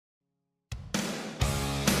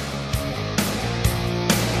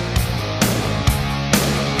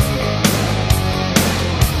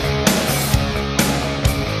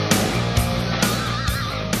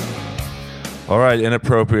All right,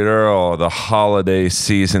 Inappropriate Earl, the holiday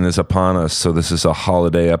season is upon us, so this is a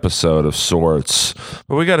holiday episode of sorts.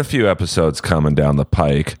 But we got a few episodes coming down the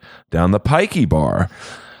Pikey Bar.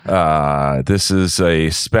 This is a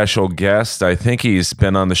special guest. I think he's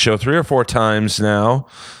been on the show 3 or 4 times now.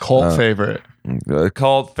 Cult favorite. A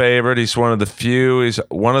cult favorite. He's one of the few. He's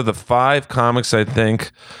one of the 5 comics, I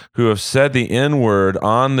think, who have said the N-word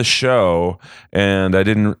on the show, and I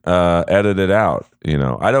didn't edit it out. You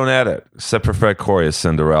know, I don't edit, except for Fred Corey's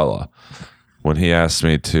Cinderella, when he asked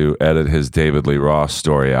me to edit his David Lee Roth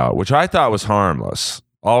story out, which I thought was harmless.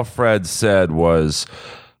 All Fred said was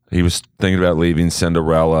he was thinking about leaving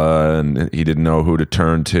Cinderella and he didn't know who to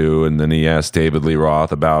turn to. And then he asked David Lee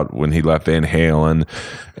Roth about when he left Van Halen.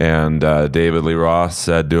 And David Lee Roth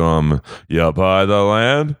said to him, "You buy the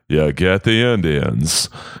land, you get the Indians."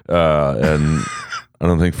 And I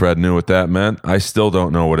don't think Fred knew what that meant. I still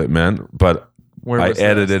don't know what it meant, but I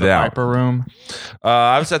edited it out. Viper Room?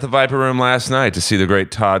 I was at the Viper Room last night to see the great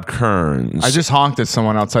Todd Kearns. I just honked at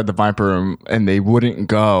someone outside the Viper Room and they wouldn't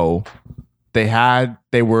go.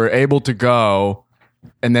 They were able to go,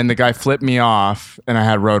 and then the guy flipped me off, and I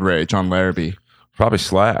had road rage on Larrabee. Probably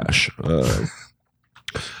Slash.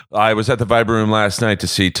 I was at the Viper Room last night to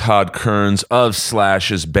see Todd Kearns of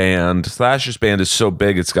Slash's band. Slash's band is so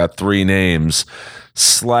big, it's got 3 names.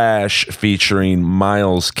 Slash featuring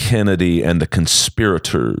Miles Kennedy and the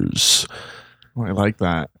Conspirators. Oh, I like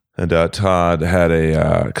that. And Todd had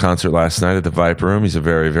a concert last night at the Viper Room. He's a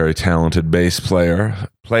very, very talented bass player.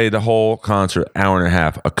 Played the whole concert, hour and a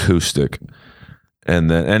half, acoustic.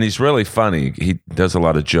 And he's really funny. He does a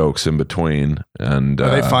lot of jokes in between. And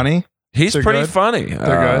are they funny? He's They're pretty good? funny.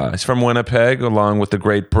 They're good. He's from Winnipeg, along with the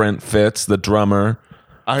great Brent Fitz, the drummer.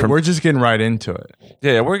 We're just getting right into it.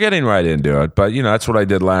 Yeah, we're getting right into it. But, you know, that's what I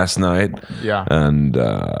did last night. Yeah. And,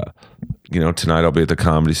 you know, tonight I'll be at the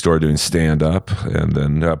Comedy Store doing stand-up. And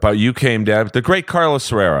then, but you came down. The great Carlos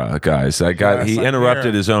Herrera, guys. He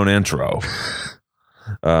interrupted his own intro.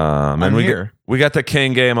 And we got the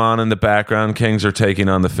King game on in the background. Kings are taking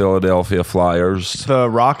on the Philadelphia Flyers. The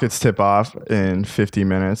Rockets tip off in 50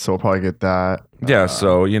 minutes, so we'll probably get that. Yeah,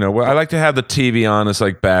 so, you know, I like to have the TV on as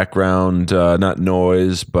like background, not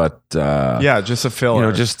noise, but yeah, just a filler. You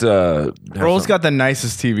know, just Earl's got the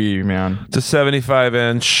nicest TV, man. It's a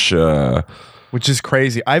 75-inch, which is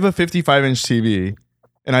crazy. I have a 55-inch TV,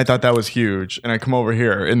 and I thought that was huge. And I come over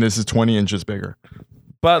here, and this is 20 inches bigger.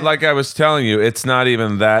 But like I was telling you, it's not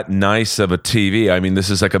even that nice of a TV. I mean,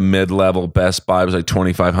 this is like a mid-level Best Buy. It was like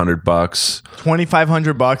 $2,500.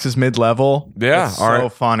 $2,500 is mid-level. Yeah, it's so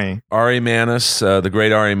funny. Ari Manis, the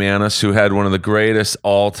great Ari Manis, who had one of the greatest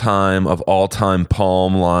all-time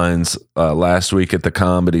palm lines last week at the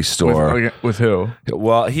Comedy Store. With who?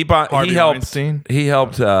 Well, he helped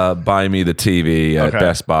buy me the TV at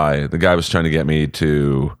Best Buy. The guy was trying to get me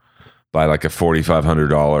to buy like a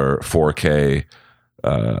 $4,500 4K.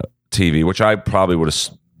 TV, which I probably would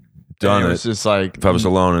have done it just like if I was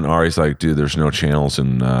alone. And Ari's like, "Dude, there's no channels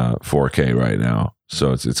in 4K right now,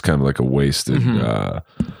 so it's kind of like a wasted."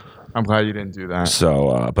 I'm glad you didn't do that.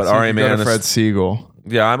 So, but Ari Manis, Fred Siegel.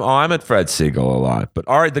 Yeah, I'm at Fred Siegel a lot. But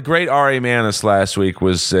the great Ari Manis last week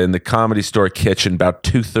was in the Comedy Store kitchen about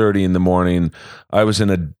 2:30 in the morning. I was in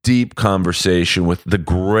a deep conversation with the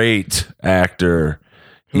great actor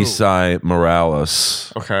Isai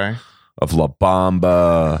Morales. Okay. Of La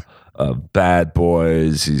Bamba, of Bad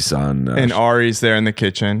Boys. He's on... and Ari's there in the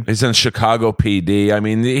kitchen. He's in Chicago PD. I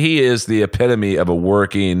mean, he is the epitome of a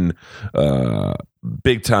working,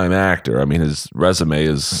 big-time actor. I mean, his resume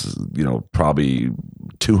is, you know, probably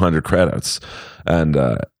 200 credits. And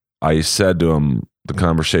I said to him, the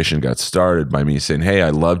conversation got started by me saying, "Hey,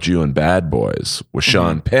 I loved you in Bad Boys with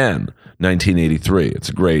Sean Penn, 1983. It's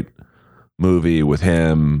a great movie with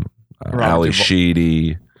him, Ali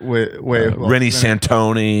Sheedy... Rennie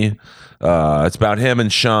Santoni. It's about him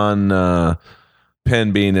and Sean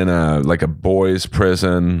Penn being in a boys'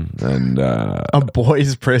 prison and a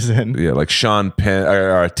boys' prison. Yeah, like Sean Penn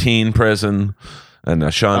or a teen prison,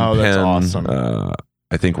 and Sean Penn. That's awesome.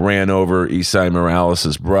 I think ran over Isai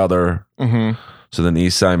Morales' brother. Mm-hmm. So then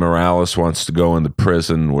Isai Morales wants to go into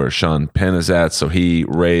prison where Sean Penn is at, so he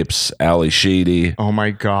rapes Ali Sheedy. Oh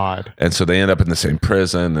my God. And so they end up in the same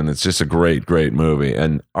prison, and it's just a great, great movie.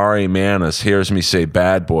 And Ari Manis hears me say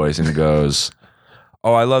Bad Boys and goes,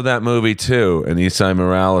 "Oh, I love that movie too." And Isai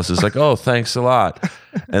Morales is like, "Oh, thanks a lot."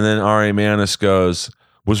 And then Ari Manis goes,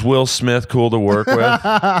 "Was Will Smith cool to work with?"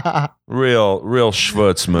 Real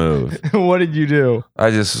schvutz move. What did you do?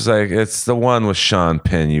 I just was like, "It's the one with Sean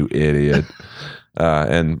Penn, you idiot."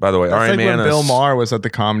 And by the way, Ari Manis, when Bill Maher was at the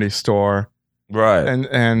Comedy Store, right?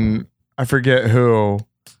 And I forget who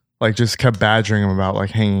like just kept badgering him about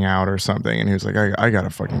like hanging out or something, and he was like, I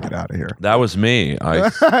gotta fucking get out of here. That was me.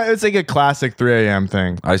 It's like a classic 3 a.m.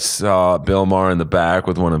 thing. I saw Bill Maher in the back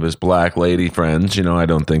with one of his black lady friends. You know, I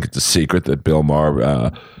don't think it's a secret that Bill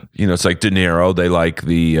Maher, you know, it's like De Niro. They like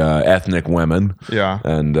the ethnic women. Yeah.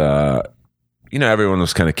 And, you know, everyone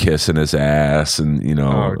was kind of kissing his ass and, you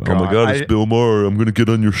know, oh my God, it's Bill Maher. I'm going to get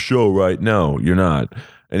on your show, right? No, you're not.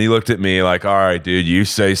 And he looked at me like, all right, dude, you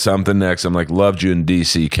say something next. I'm like, loved you in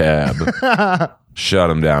DC Cab. Shut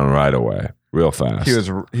him down right away, real fast. He was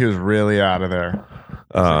really out of there.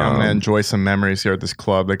 Like, I'm gonna enjoy some memories here at this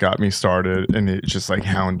club that got me started, and it just like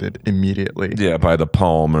hounded immediately. Yeah, by the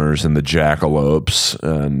Palmers and the Jackalopes,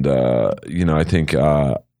 and you know, I think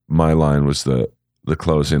my line was the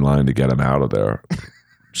closing line to get him out of there.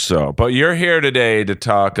 So, but you're here today to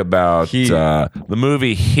talk about the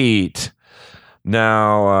movie Heat.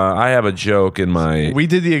 Now, I have a joke in my... We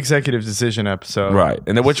did the executive decision episode. Right,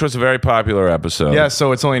 and which was a very popular episode. Yeah,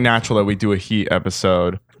 so it's only natural that we do a Heat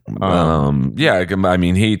episode. Yeah, I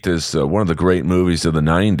mean, Heat is one of the great movies of the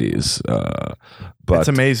 90s. But it's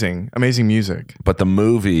amazing. Amazing music. But the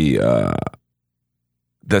movie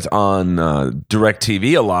that's on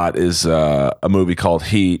DirecTV a lot is a movie called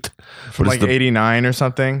Heat. From like 89 or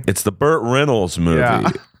something? It's the Burt Reynolds movie. Yeah.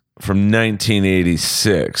 From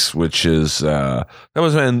 1986, which is that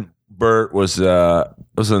was when Burt was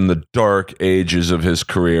in the dark ages of his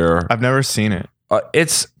career. I've never seen it.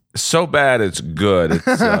 It's so bad it's good.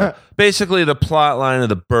 It's basically the plot line of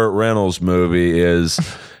the Burt Reynolds movie is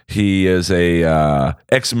he is a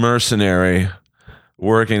ex-mercenary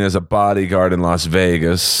working as a bodyguard in Las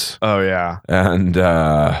Vegas. Oh yeah, and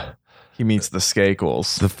he meets the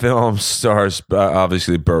Skakels. The film stars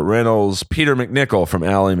obviously Burt Reynolds, Peter McNichol from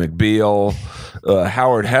Ally McBeal,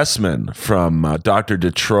 Howard Hessman from Dr.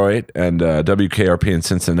 Detroit and WKRP in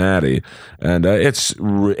Cincinnati,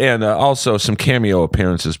 and also some cameo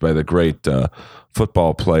appearances by the great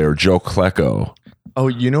football player Joe Klecko. Oh,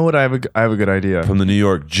 you know what? I have a good idea from the New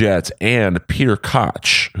York Jets, and Peter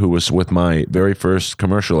Koch, who was with my very first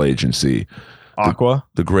commercial agency, Aqua.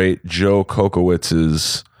 The great Joe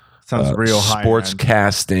Kokowitz's. Sounds real high. Sports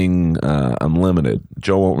Casting Unlimited.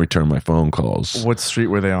 Joe won't return my phone calls. What street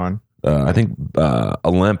were they on? I think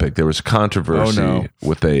Olympic. There was controversy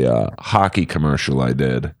with a hockey commercial I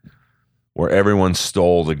did where everyone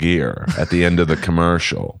stole the gear at the end of the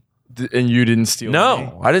commercial. And you didn't steal any?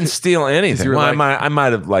 I didn't steal anything. Well, I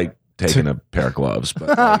might have like taken a pair of gloves,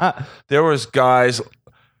 but like, there was guys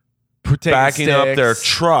backing up their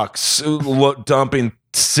trucks, dumping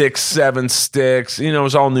 6-7 sticks. You know, it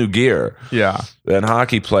was all new gear. Yeah. And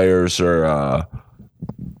hockey players are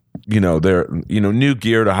they're new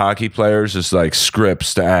gear to hockey players is like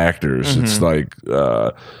scripts to actors. Mm-hmm. It's like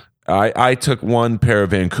I took one pair of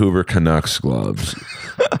Vancouver Canucks gloves.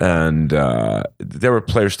 And there were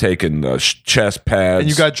players taking chest pads. And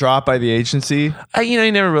you got dropped by the agency?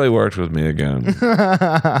 He never really worked with me again.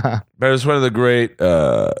 But it was one of the great...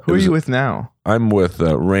 Who are you with now? I'm with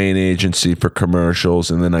Rain Agency for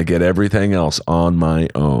commercials, and then I get everything else on my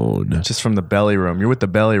own. Just from the Belly Room. You're with the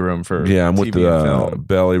Belly Room for I'm with the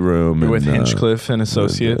Belly Room. You're with Hinchcliffe and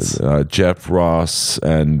Associates? Jeff Ross,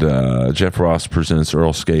 and Jeff Ross presents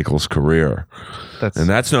Earl Skakel's career. And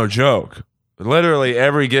that's no joke. Literally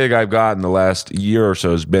every gig I've gotten the last year or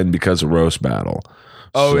so has been because of Roast Battle.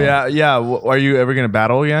 Oh, yeah. Are you ever going to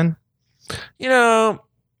battle again?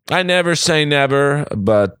 I never say never,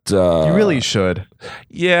 but... you really should.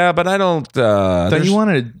 Yeah, but I don't... Don't you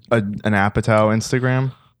want an Apatow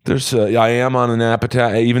Instagram? I am on an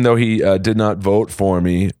Apatow, even though he did not vote for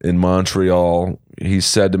me in Montreal. He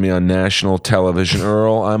said to me on national television,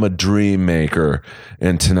 Earl, I'm a dream maker,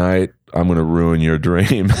 and tonight... I'm going to ruin your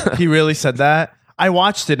dream. He really said that? I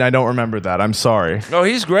watched it and I don't remember that. I'm sorry. Oh,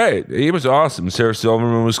 he's great. He was awesome. Sarah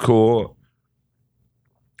Silverman was cool.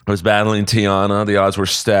 I was battling Tiana. The odds were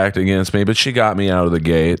stacked against me, but she got me out of the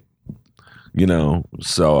gate.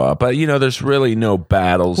 But there's really no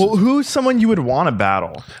battles. Well, who's someone you would want to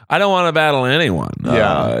battle? I don't want to battle anyone.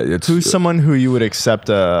 Yeah. Who's someone who you would accept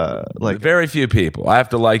very few people. I have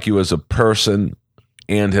to like you as a person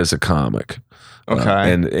and as a comic.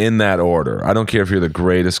 Okay. And in that order. I don't care if you're the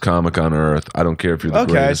greatest comic on earth. I don't care if you're the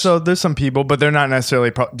greatest. Okay, so there's some people, but they're not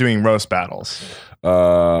necessarily doing roast battles.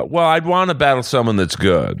 Well, I'd want to battle someone that's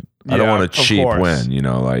good. I don't want a cheap win,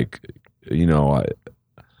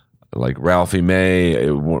 like Ralphie May,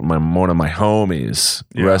 one of my homies.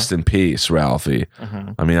 Yeah. Rest in peace, Ralphie.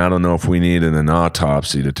 Mm-hmm. I mean, I don't know if we needed an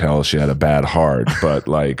autopsy to tell she had a bad heart, but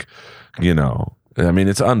I mean,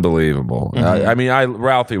 it's unbelievable. I mean,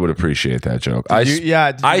 Ralphie would appreciate that joke. Did you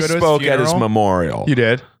go to his spoke at his funeral? memorial. You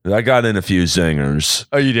did? I got in a few zingers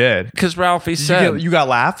Oh, you did? because Ralphie said, You got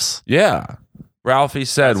laughs? "Yeah." Ralphie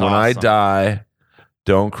said, That's "When I awesome. die,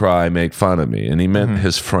 don't cry, make fun of me," and he meant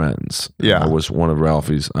his friends. Yeah. I was one of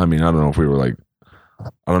Ralphie's. I mean, I don't know if we were like.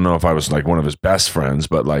 I don't know if I was like one of his best friends,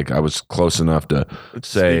 but like I was close enough to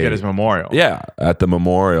say Speak at his memorial. Yeah, at the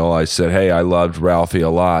memorial, I said, "Hey, I loved Ralphie a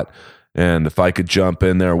lot, and if I could jump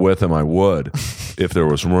in there with him, I would, if there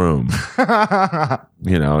was room."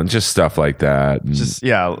 You know, and just stuff like that. And, just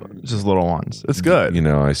little ones. It's good. you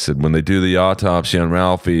know, I said when they do the autopsy on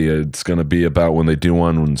Ralphie, it's going to be about when they do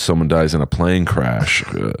one when someone dies in a plane crash.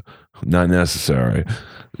 Not necessary.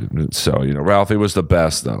 So, you know, Ralphie was the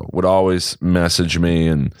best, though. Would always message me.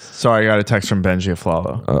 And Sorry, I got a text from Benji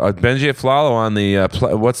Aflalo. Benji Aflalo on the,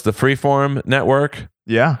 what's the Freeform network?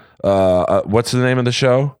 Yeah. What's the name of the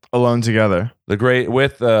show? Alone Together. The great,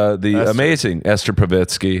 with the Esther. amazing Esther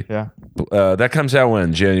Povitsky. Yeah. That comes out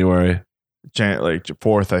when? January? Like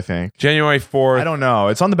 4th, I think. January 4th. I don't know.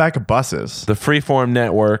 It's on the back of buses. The Freeform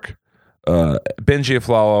network. Benji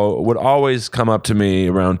Aflalo would always come up to me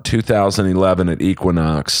around 2011 at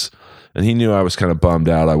Equinox, and he knew I was kind of bummed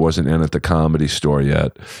out I wasn't in at the Comedy Store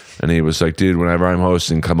yet, and he was like, "Dude, whenever I'm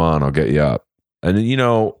hosting, come on, I'll get you up." And you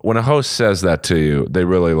know, when a host says that to you, they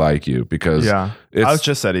really like you because Yeah. it's, I was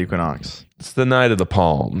just at Equinox. it's the night of the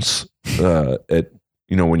palms at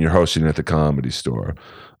when you're hosting at the Comedy Store.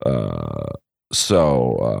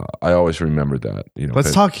 So I always remembered that. You know,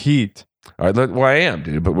 Let's talk Heat. All right, well, I am,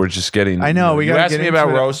 dude, but we're just getting. I know, we you gotta asked get me into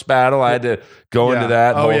about it. roast battle. I had to go into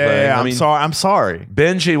that Oh whole yeah, thing. yeah. I mean, I'm sorry.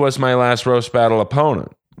 Benji was my last roast battle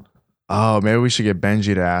opponent. Oh, maybe we should get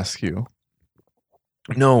Benji to ask you.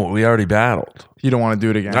 No, we already battled. You don't want to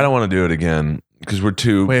do it again. I don't want to do it again because we're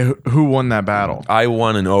too. Wait, who won that battle? I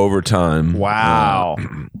won in overtime. Wow.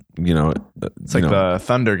 You know, It's like the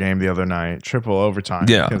Thunder game the other night, triple overtime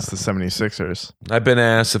Yeah. against the 76ers. I've been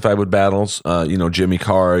asked if I would battle, Jimmy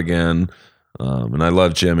Carr again, and I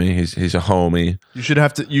love Jimmy. He's a homie. You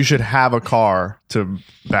should have a car to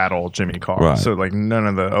battle Jimmy Carr. Right. So like none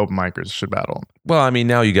of the open micers should battle him. Well, I mean,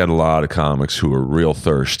 now you got a lot of comics who are real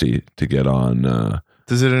thirsty to get on.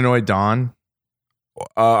 Does it annoy Don?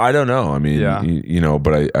 I don't know. I mean, Yeah.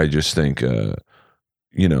 but I just think,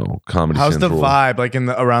 Comedy How's Central. the vibe like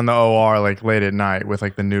around the OR like late at night with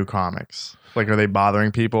like the new comics? Like are they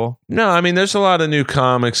bothering people? No, I mean, there's a lot of new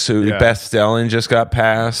comics who Yeah. Beth Stelling just got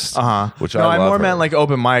passed. Which No, I I love more her. meant like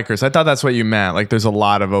open micers. I thought that's what you meant. Like there's a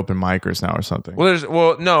lot of open micers now or something.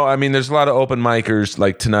 No, I mean, there's a lot of open micers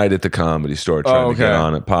like tonight at the Comedy Store trying to get okay.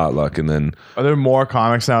 on at Potluck, and then Are there more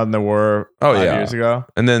comics now than there were 5 years ago?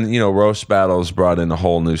 Roast Battles brought in a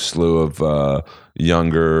whole new slew of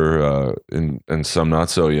younger and some not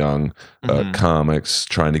so young comics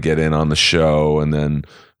trying to get in on the show, and then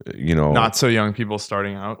Not so young people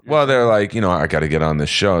starting out. well, they're like, I got to get on this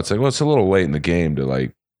show. It's like, well, it's a little late in the game to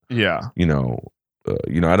like, Yeah.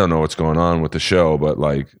 I don't know what's going on with the show, but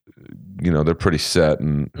like, they're pretty set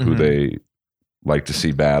in who they like to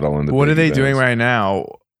see battle. And What are they doing right now?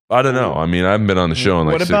 I don't know. I mean, I haven't been on the show in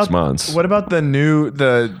like 6 months. What about the new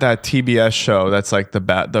that TBS show that's like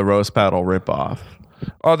the roast battle ripoff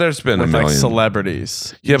Oh, there's been a with million. like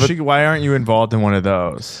celebrities? Yeah, but- Why aren't you involved in one of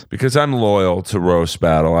those? Because I'm loyal to Roast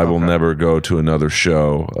Battle. I will Okay. never go to another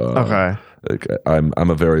show. Okay, Like, I'm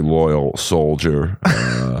a very loyal soldier.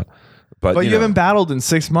 But you haven't battled in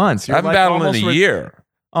 6 months. I haven't battled in a year.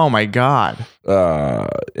 Oh my god,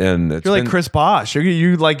 And it's you're like been- Chris Bosch.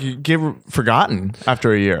 You like get forgotten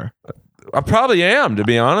after a year. I probably am, to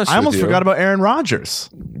be honest. I almost with you. forgot about Aaron Rodgers,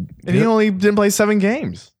 and he only didn't play 7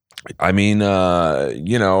 games. I mean,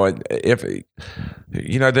 if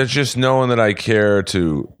there's just no one that I care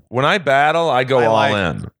to. When I battle, I go all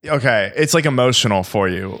in. Okay, it's like emotional for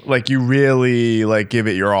you. Like you really like give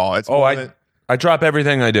it your all. It's more than- I drop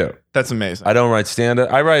everything I do. that's amazing. I don't write stand-up.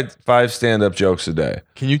 I write 5 stand-up jokes a day.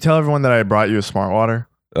 Can you tell everyone that I brought you a Smart Water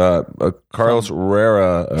Carlos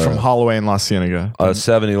Herrera from Holloway in La Cienega?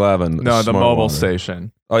 7-Eleven. No, the Smart mobile Water.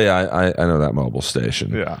 station. Oh yeah, I know that mobile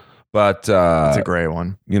station. Yeah, But it's a great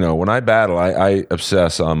one. when I battle, I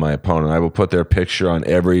obsess on my opponent. I will put their picture on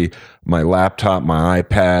my laptop, my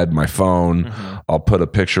iPad, my phone. Mm-hmm. I'll put a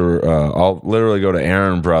picture. I'll literally go to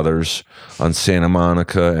Aaron Brothers on Santa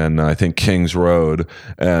Monica and I think Kings Road,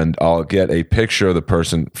 and I'll get a picture of the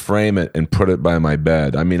person, frame it, and put it by my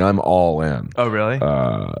bed. I mean, I'm all in. Oh, really?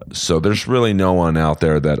 So there's really no one out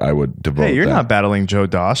there that I would devote. Hey, you're that. not battling Joe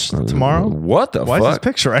Dosh tomorrow. What the Why is this fuck?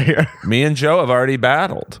 picture right here? Me and Joe have already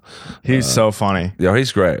battled. He's so funny. Yeah,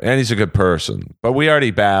 he's great, and he's a good person. But we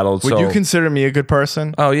already battled. Would so, you consider me a good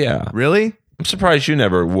person? Oh yeah, Really? I'm surprised you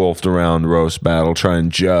never wolfed around Roast Battle, try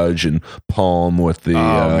and judge and palm with the.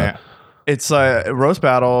 Man. It's Roast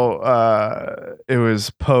Battle. It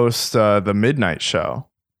was post the midnight show.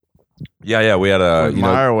 Yeah, we had a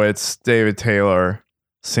Meyerowitz, David Taylor,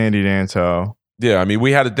 Sandy Danto. Yeah, I mean,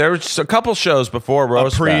 there was a couple shows before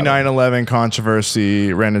Roast pre Battle. 9/11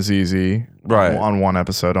 controversy, Ren Azizi, right, on one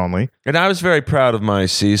episode only. And I was very proud of my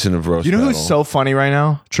season of Roast. You know Battle. who's so funny right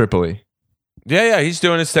now? Tripoli. Yeah, he's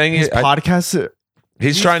doing his thing. His podcast.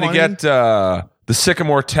 He's trying funny. to get the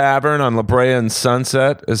Sycamore Tavern on La Brea and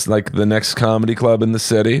Sunset as like the next comedy club in the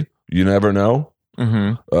city. You never know.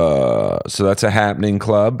 Mm-hmm. So that's a happening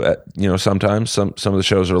club. Sometimes some of the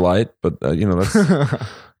shows are light, but that's.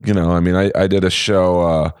 I mean, I did a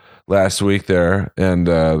show last week there, and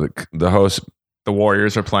the host. The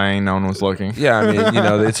Warriors are playing. No one was looking. Yeah, I mean,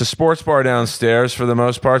 it's a sports bar downstairs for the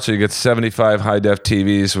most part, so you get 75 high-def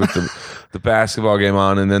TVs with the basketball game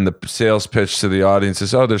on, and then the sales pitch to the audience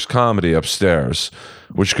is, there's comedy upstairs,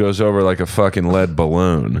 which goes over like a fucking lead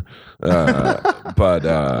balloon. But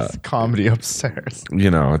comedy upstairs.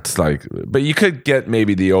 It's like, but you could get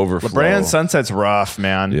maybe the overflow. La Brea and Sunset's rough,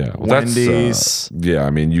 man. Yeah, Wendy's. I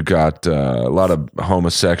mean, you got a lot of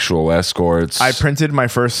homosexual escorts. I printed my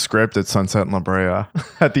first script at Sunset and La Brea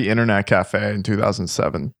at the Internet Cafe in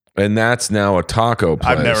 2007. And that's now a taco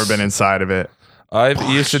place. I've never been inside of it. I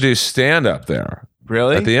used to do stand-up there.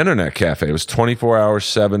 Really? At the Internet Cafe. It was 24 hours,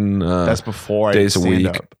 7 That's before days a week.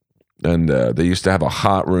 Up. And they used to have a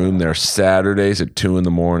hot room there Saturdays at 2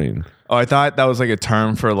 a.m. Oh, I thought that was like a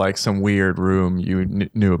term for like some weird room you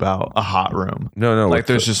knew about, a hot room. No. Like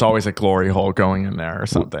there's just always a glory hole going in there or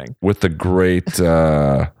something. With the great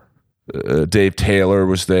Dave Taylor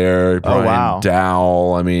was there. Brian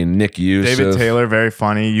Dowell. I mean, Nick Yusuf. David Taylor, very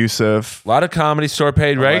funny. Yusuf. A lot of Comedy Store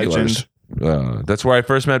paid regulars. That's where I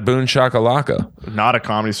first met Boone Shakalaka. Not a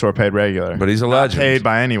Comedy Store paid regular. But he's a Not legend. paid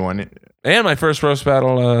by anyone. And my first Roast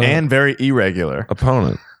Battle. And very irregular.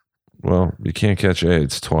 Opponent. Well, you can't catch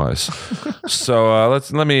AIDS twice. So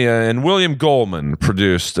let me. And William Goldman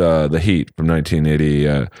produced The Heat from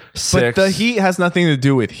 1986. But The Heat has nothing to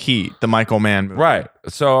do with Heat, the Michael Mann movie. Right.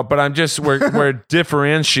 So, but we're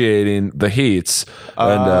differentiating the Heats,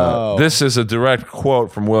 and this is a direct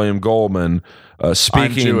quote from William Goldman. Speaking,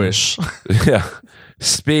 I'm Jewish. Yeah.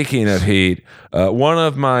 Speaking of Heat, one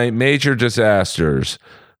of my major disasters.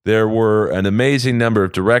 There were an amazing number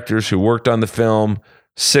of directors who worked on the film.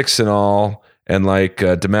 6 in all, and like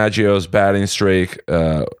DiMaggio's batting streak,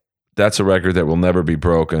 that's a record that will never be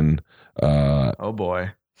broken. Oh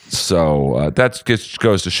boy! So that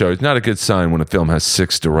goes to show it's not a good sign when a film has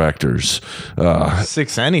 6 directors.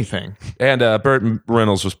 6 anything. And Burt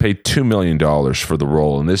Reynolds was paid $2 million for the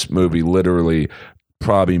role, and this movie literally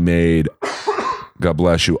probably made, God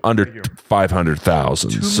bless you, under $500,000.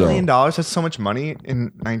 $2 million? That's so much money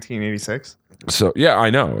in 1986. So yeah,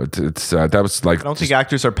 I know it's that was like. I don't think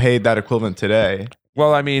actors are paid that equivalent today.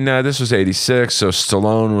 Well, I mean, this was '86, so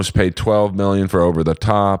Stallone was paid $12 million for Over the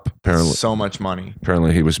Top. Apparently, so much money.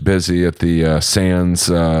 Apparently, he was busy at the Sands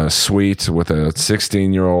suite with a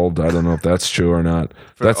 16-year-old. I don't know if that's true or not.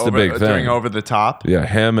 That's the big thing. During Over the Top. Yeah,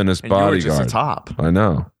 him and his bodyguard. You were just a top. I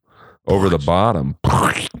know. Over the bottom.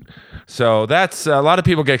 So that's a lot of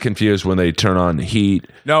people get confused when they turn on Heat.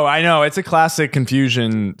 No, I know. It's a classic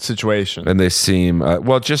confusion situation. And they seem,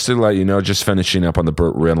 well, just to let you know, just finishing up on the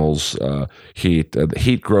Burt Reynolds Heat, the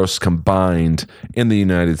Heat gross combined in the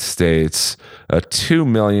United States,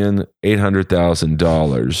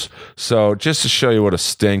 $2,800,000. So just to show you what a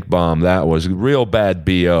stink bomb that was, real bad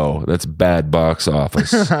BO. That's bad box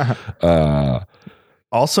office.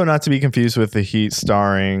 Also not to be confused with The Heat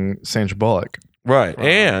starring Sandra Bullock. Right.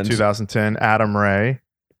 And 2010, Adam Ray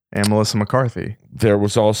and Melissa McCarthy. There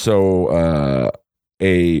was also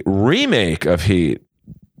a remake of Heat,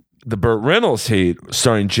 the Burt Reynolds Heat,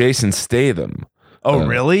 starring Jason Statham. Oh,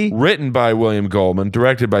 really? Written by William Goldman,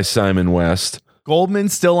 directed by Simon West.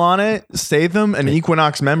 Goldman's still on it. Statham, an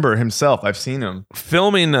Equinox member himself. I've seen him.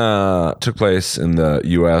 Filming took place in the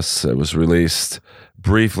U.S. It was released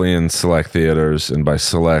briefly in select theaters, and by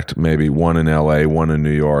select, maybe one in L.A., one in New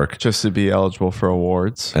York. Just to be eligible for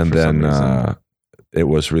awards. And then it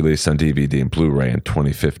was released on DVD and Blu-ray in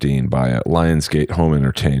 2015 by Lionsgate Home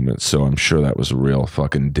Entertainment. So I'm sure that was a real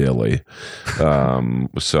fucking dilly.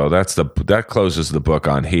 So that closes the book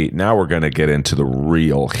on Heat. Now we're going to get into the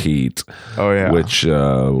real Heat. Oh yeah, which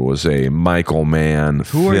was a Michael Mann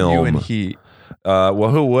film. Who are you in Heat? Well,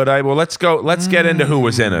 who would I? Well, let's go. Let's get into who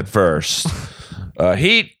was in it first.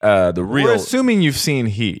 Heat, the real. We're assuming you've seen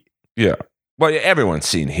Heat. Yeah. Well, everyone's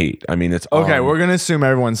seen Heat. I mean, it's okay. We're gonna assume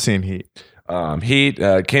everyone's seen Heat. Heat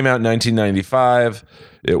came out in 1995.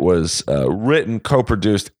 It was written,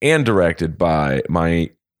 co-produced, and directed by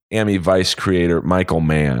Miami Vice creator Michael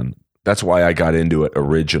Mann. That's why I got into it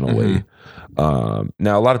originally. Now,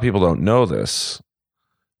 a lot of people don't know this.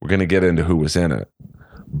 We're going to get into who was in it.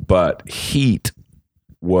 But Heat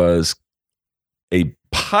was a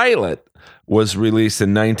pilot was released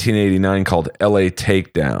in 1989 called LA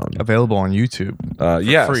Takedown. Available on YouTube.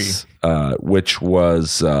 Yes. Which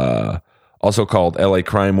was also called LA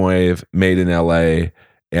Crime Wave, Made in LA,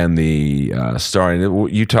 and the starring,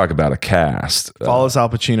 you talk about a cast. Follows Al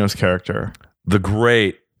Pacino's character. The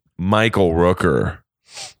great Michael Rooker,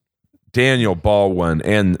 Daniel Baldwin,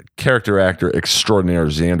 and character actor extraordinaire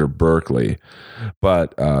Xander Berkeley.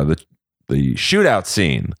 But the shootout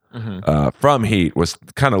scene from Heat was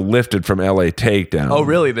kind of lifted from LA Takedown. Oh,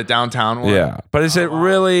 really? The downtown one? Yeah. But is it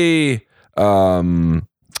really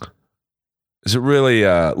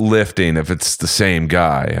lifting if it's the same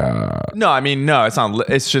guy? No, I mean, no, it's not.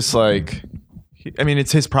 It's just like, I mean,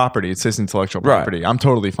 it's his property. It's his intellectual property. I'm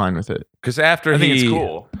totally fine with it. Because after I think it's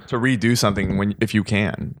cool to redo something if you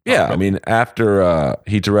can. Yeah, I mean, after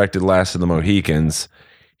he directed Last of the Mohicans,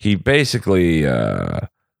 he basically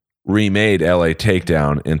remade LA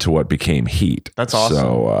Takedown into what became Heat. That's awesome.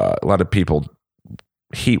 So a lot of people,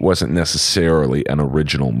 Heat wasn't necessarily an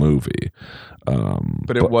original movie.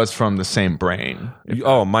 But it was from the same brain.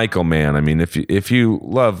 Oh, Michael Mann. I mean, if you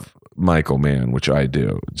love Michael Mann, which I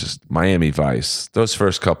do, just Miami Vice, those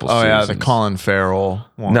first couple seasons. Yeah, the Colin Farrell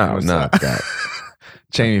one. No, not that.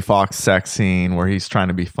 Jamie Foxx sex scene where he's trying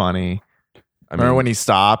to be funny. Remember when he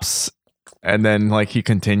stops and then like he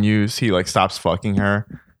continues, he like stops fucking her.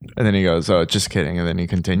 And then he goes, "Oh, just kidding." And then he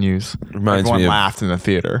continues. Everyone laughed in the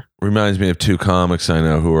theater. Reminds me of two comics I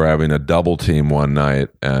know who were having a double team one night,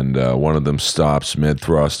 and one of them stops mid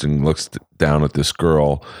thrust and looks down at this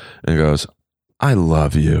girl and goes, "I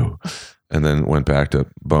love you," and then went back to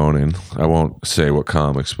boning. I won't say what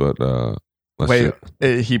comics, but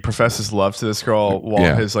he professes love to this girl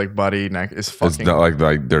while his like buddy is fucking. It's not like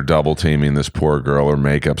they're double teaming this poor girl. Her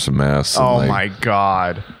makeup's a mess. Oh my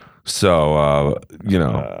god. So,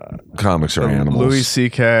 comics are animals. Louis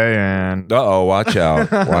C.K. and... Watch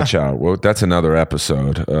out. Watch out. Well, that's another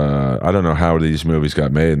episode. I don't know how these movies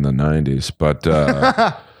got made in the 90s,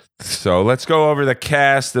 but... So let's go over the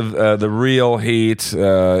cast of the real Heat. It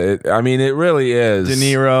really is. De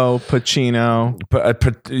Niro, Pacino.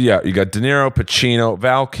 You got De Niro, Pacino,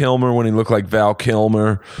 Val Kilmer when he looked like Val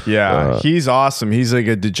Kilmer. Yeah, he's awesome. He's like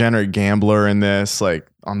a degenerate gambler in this, like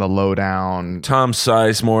on the lowdown. Tom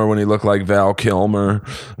Sizemore when he looked like Val Kilmer.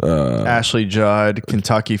 Ashley Judd,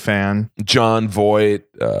 Kentucky fan. John Voight,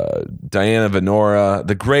 Diana Venora,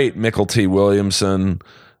 the great Michael T. Williamson.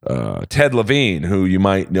 Ted Levine, who you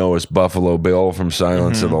might know as Buffalo Bill from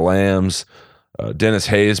Silence of the Lambs, Dennis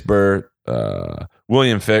Haysbert,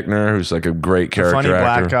 William Fichtner, who's like a great character funny actor.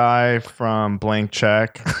 Black guy from Blank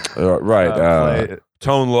Check. Right.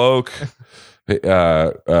 Tone Loc.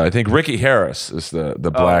 I think Ricky Harris is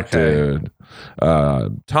the black dude.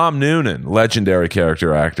 Tom Noonan, legendary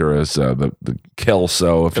character actor as the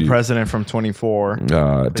Kelso. The president from 24.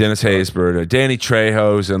 Dennis Haysbert. Danny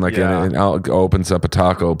Trejo's and opens up a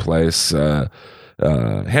taco place.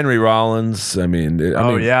 Henry Rollins.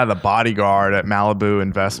 The bodyguard at Malibu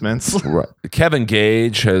Investments. Right. Kevin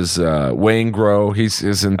Gage has Wayne Grow. He's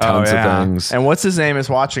in tons of things. And what's his name is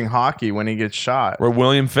watching hockey when he gets shot. Or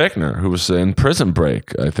William Fichtner, who was in Prison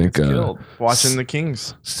Break, I think. Killed watching the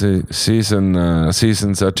Kings.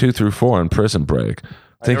 Seasons 2 through 4 in Prison Break.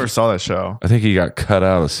 I never saw that show. I think he got cut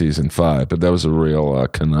out of season 5, but that was a real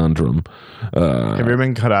conundrum. Have you ever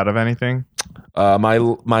been cut out of anything?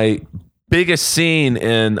 My biggest scene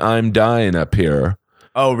in I'm Dying Up Here.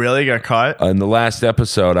 Oh, really? Got cut? In the last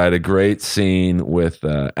episode, I had a great scene with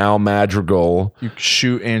Al Madrigal. You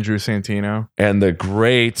shoot Andrew Santino. And the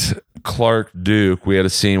great Clark Duke. We had a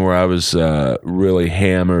scene where I was really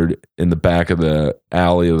hammered in the back of the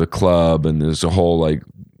alley of the club, and there's a whole like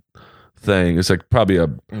thing. It's like probably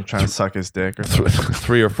you're trying to suck his dick or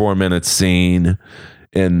 3 or 4 minute scene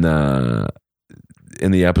in the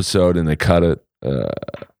episode, and they cut it.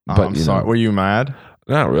 I'm sorry. Were you mad?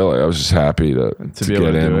 Not really. I was just happy to be able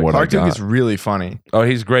get to in do it. what Clark I got. Duke is really funny. Oh,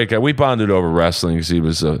 he's a great guy. We bonded over wrestling because he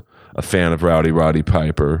was a fan of Roddy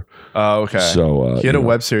Piper. Oh, okay. So he had a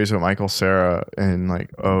web series with Michael Cera in like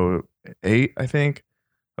 2008, I think,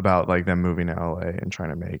 about like them moving to LA and trying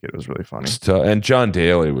to make it. It was really funny. And John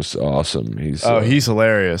Daly was awesome. He's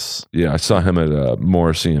hilarious. Yeah, I saw him at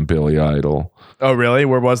Morrissey and Billy Idol. Oh, really?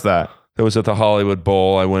 Where was that? It was at the Hollywood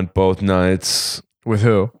Bowl. I went both nights. With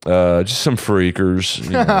who? Just some freakers.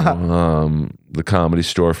 You know, the Comedy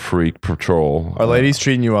Store Freak Patrol. Are ladies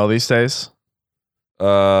treating you well these days? You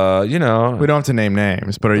know, we don't have to name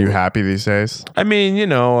names, but are you happy these days? I mean, you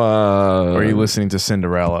know, or are you listening to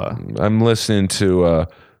Cinderella? I'm listening to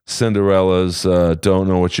Cinderella's "Don't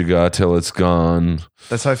Know What You Got Till It's Gone."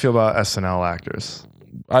 That's how I feel about SNL actors.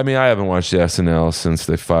 I mean, I haven't watched the SNL since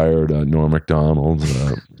they fired Norm Macdonald.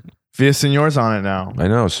 Villaseñor's on it now. I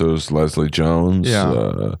know. So is Leslie Jones.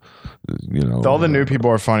 Yeah. You know, all the new people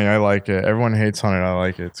are funny. I like it. Everyone hates on it. I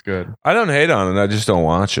like it. It's good. I don't hate on it. I just don't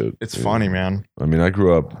watch it. It's funny, man. I mean, I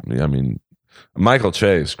grew up. I mean, Michael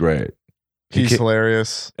Che is great. He's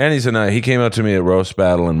hilarious. And he came up to me at Roast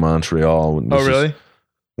Battle in Montreal. Oh, really?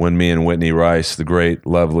 When me and Whitney Rice, the great,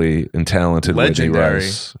 lovely, and talented Legendary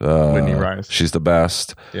Whitney Rice. She's the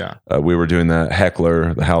best. Yeah. We were doing the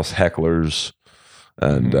House Hecklers.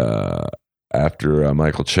 And after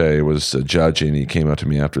Michael Che was judging, he came up to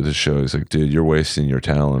me after the show. He's like, dude, you're wasting your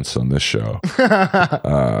talents on this show.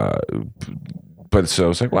 But so I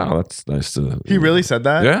was like, wow, that's nice to... He really said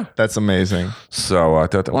that? Yeah. That's amazing. So I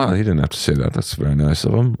thought, wow, he didn't have to say that. That's very nice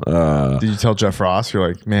of him. Did you tell Jeff Ross? You're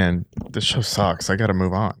like, man, this show sucks. I got to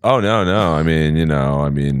move on. Oh, no. I mean, you know,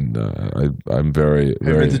 I'm very... Have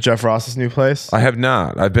you been to Jeff Ross's new place? I have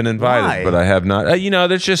not. I've been invited, Why? but I have not. You know,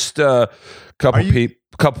 there's just a couple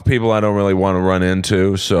people I don't really want to run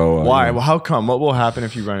into. So why? Well, how come? What will happen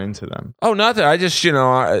if you run into them? Oh, nothing. I just, you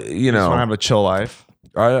want to have a chill life.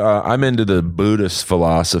 I'm into the Buddhist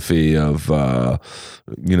philosophy of,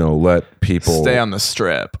 let people stay on the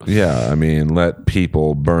strip. Yeah, I mean, let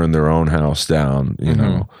people burn their own house down. You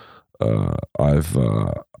know,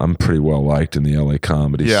 I'm pretty well liked in the LA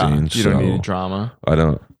comedy scene. You don't need drama. I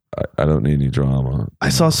don't need any drama. I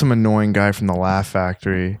saw some annoying guy from the Laugh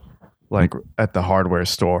Factory, like at the hardware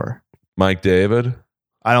store. Mike David.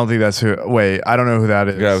 I don't think that's who. Wait, I don't know who that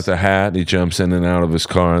is. The guy with the hat. He jumps in and out of his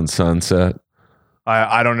car on Sunset.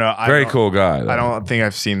 I don't know. Very cool guy. I don't think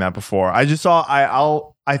I've seen that before. I just saw.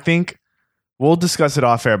 I think we'll discuss it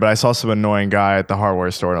off air. But I saw some annoying guy at the hardware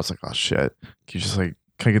store, and I was like, oh shit! Can you just like,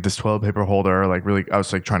 can I get this toilet paper holder? Like, really, I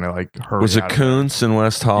was like trying to like hurry. Was it Kuntz in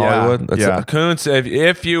West Hollywood? Yeah. Kuntz.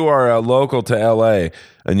 If you are local to LA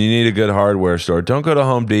and you need a good hardware store, don't go to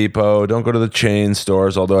Home Depot. Don't go to the chain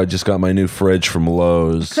stores. Although I just got my new fridge from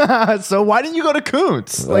Lowe's. So why didn't you go to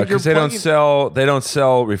Kuntz? Because they don't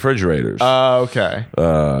sell refrigerators. Okay.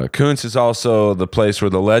 Kuntz is also the place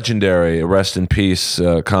where the legendary, rest in peace,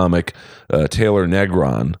 comic Taylor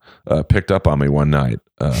Negron picked up on me one night.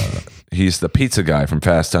 He's the pizza guy from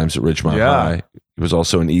Fast Times at Ridgemont High. He was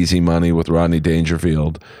also in Easy Money with Rodney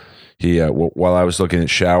Dangerfield. He, while I was looking at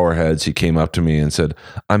shower heads, he came up to me and said,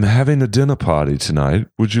 "I'm having a dinner party tonight.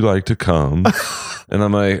 Would you like to come?" And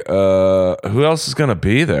I'm like, "Who else is gonna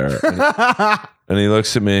be there?" And he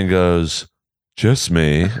looks at me and goes, "Just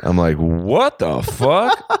me." I'm like, "What the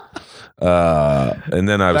fuck?" And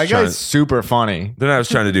then I was that guy's super funny. Then I was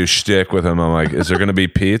trying to do shtick with him. I'm like, "Is there going to be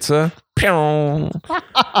pizza?" So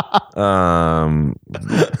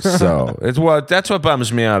that's what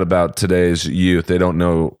bums me out about today's youth. They don't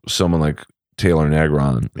know someone like Taylor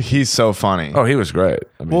Negron. He's so funny. Oh, he was great.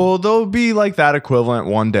 I mean, well, there'll be like that equivalent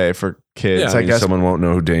one day for kids. Yeah, I guess someone won't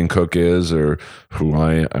know who Dane Cook is or who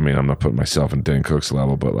I mean, I'm not putting myself in Dane Cook's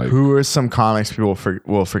level, but like, who are some comics people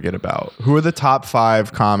will forget about? Who are the top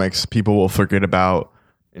 5 comics people will forget about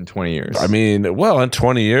in 20 years? I mean, well, in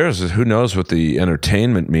 20 years, who knows what the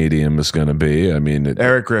entertainment medium is going to be? I mean,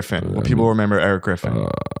 Eric Griffin. Will people remember Eric Griffin?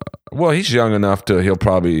 Well, he's young enough to. He'll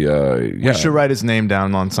probably. We should write his name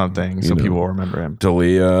down on something so people will remember him.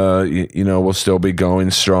 Dalia, will still be going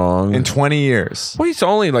strong in 20 years. Well, he's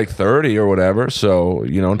only like 30 or whatever, so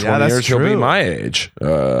in 20 years he'll be my age.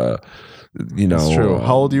 That's true.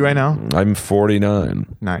 How old are you right now? I'm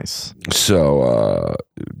 49. Nice. So,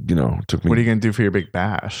 took me. What are you gonna do for your big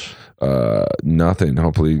bash? Nothing.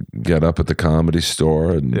 Hopefully, get up at the Comedy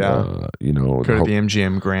Store and go to the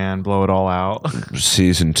MGM Grand, blow it all out.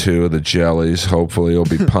 Season 2 of the Jellies. Hopefully, it'll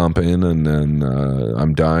be pumping, and then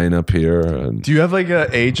I'm dying up here. And do you have like an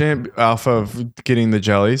agent off of getting the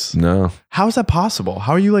Jellies? No. How is that possible?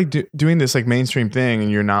 How are you like doing this like mainstream thing, and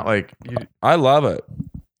you're not like? I love it.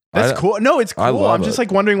 That's cool. No, it's cool. I'm just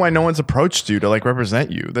like wondering why no one's approached you to like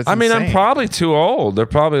represent you. That's insane. I'm probably too old. They're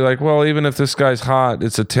probably like, well, even if this guy's hot,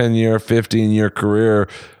 it's a 10-year, 15-year career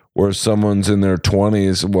where someone's in their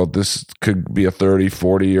 20s. Well, this could be a 30,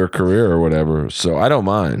 40-year career or whatever. So I don't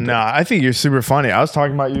mind. Nah, I think you're super funny. I was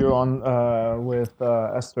talking about you on with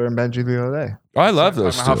Esther and Benji the other day. I love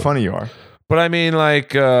those two. How funny you are. But I mean,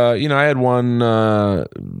 like, I had one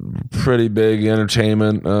pretty big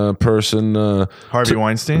entertainment person. Harvey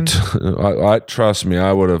Weinstein? I trust me,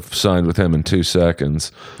 I would have signed with him in 2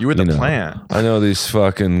 seconds. You were the plan. I know these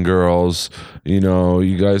fucking girls.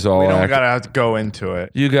 You guys all. We don't gotta have to go into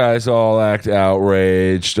it. You guys all act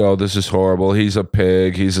outraged. Oh, this is horrible. He's a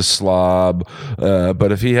pig. He's a slob.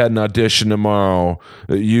 But if he had an audition tomorrow,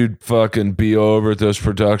 you'd fucking be over at those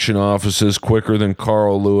production offices quicker than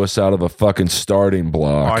Carl Lewis out of a fucking starting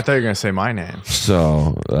block. Oh, I thought you were gonna say my name.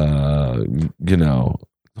 So,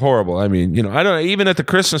 horrible. I mean, I don't. Even at the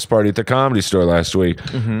Christmas party at the Comedy Store last week,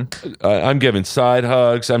 I'm giving side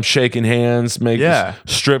hugs. I'm shaking hands. Making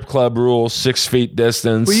strip club rules, 6 feet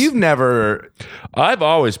distance. Well, you've never. I've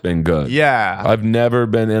always been good. Yeah, I've never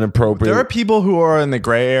been inappropriate. There are people who are in the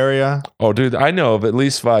gray area. Oh, dude, I know of at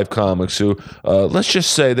least 5 comics who, let's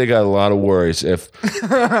just say, they got a lot of worries if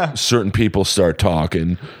certain people start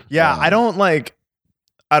talking. Yeah, I don't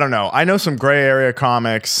know. I know some gray area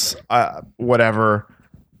comics, whatever.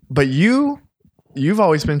 But you've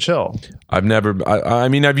always been chill. I've never. I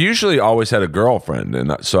mean, I've usually always had a girlfriend,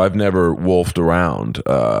 and so I've never wolfed around.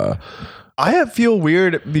 I feel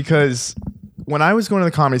weird because when I was going to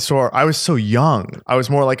the Comedy Store, I was so young. I was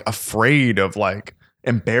more like afraid of like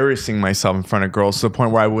embarrassing myself in front of girls to the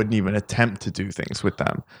point where I wouldn't even attempt to do things with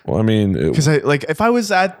them. Well, I mean, because if I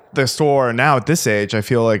was at the store now at this age, I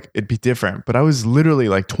feel like it'd be different. But I was literally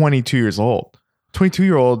like 22 years old.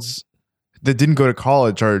 22-year-olds that didn't go to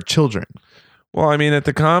college are children. Well, I mean, at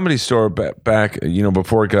the Comedy Store back,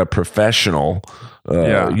 before it got professional,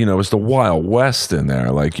 it was the Wild West in there.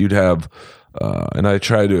 Like you'd have, and I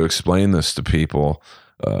try to explain this to people.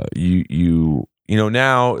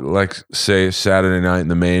 Now, like say Saturday night in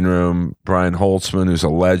the main room, Brian Holtzman, who's a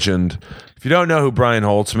legend. If you don't know who Brian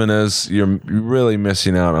Holtzman is, you're really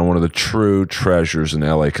missing out on one of the true treasures in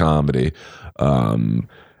LA comedy.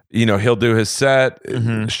 He'll do his set,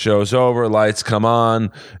 show's over, lights come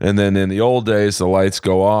on, and then in the old days, the lights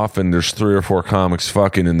go off, and there's 3 or 4 comics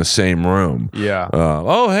fucking in the same room. Yeah.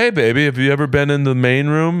 Oh, hey, baby, have you ever been in the main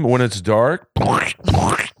room when it's dark?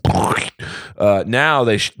 Now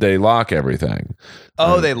they lock everything.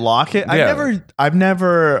 Oh, they lock it? Yeah.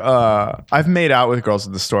 I've made out with girls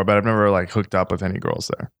at the store, but I've never like hooked up with any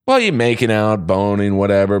girls there. Well, you making out, boning,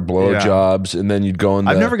 whatever, blowjobs, and then you'd go in.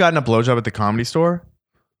 I've never gotten a blowjob at the Comedy Store.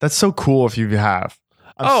 That's so cool if you have.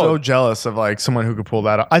 I'm so jealous of like someone who could pull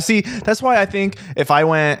that off. I see. That's why I think if I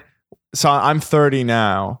went, so I'm 30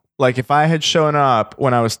 now. Like if I had shown up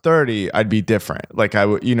when I was 30, I'd be different. Like I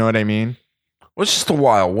would, you know what I mean? Well, it's just the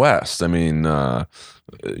Wild West. I mean, the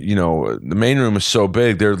main room is so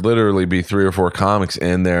big. There'd literally be 3 or 4 comics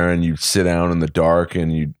in there, and you'd sit down in the dark,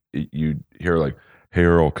 and you'd hear like, "Hey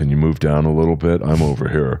Earl, can you move down a little bit? I'm over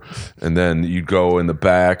here." And then you'd go in the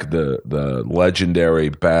back, the legendary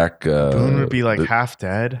back. Boone would be like half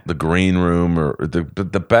dead. The green room or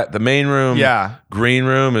the main room. Yeah, green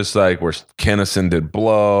room is like where Kennison did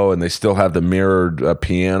Blow, and they still have the mirrored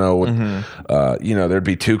piano. With, there'd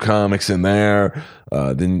be 2 comics in there.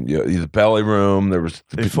 Then the belly room. There was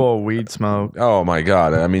full of weed smoke. Oh my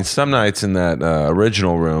god! I mean, some nights in that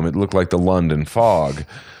original room, it looked like the London fog.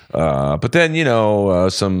 But then,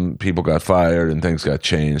 some people got fired and things got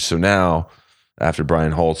changed. So now, after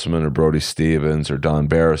Brian Holtzman or Brody Stevens or Don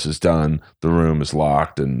Barris is done, the room is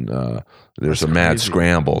locked, and there's a mad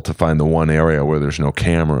scramble to find the one area where there's no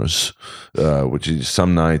cameras, which is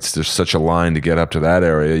some nights there's such a line to get up to that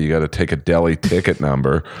area. You got to take a deli ticket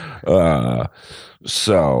number. But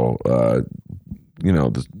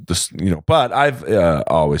I've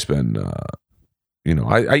always been...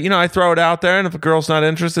 I throw it out there, and if a girl's not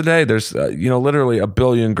interested, hey, there's literally a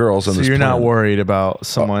billion girls on this. So you're planet. not worried about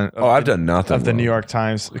someone? I've done nothing. Of the New York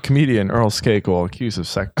Times, the comedian Earl Skakel accused of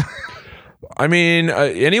sex. I mean,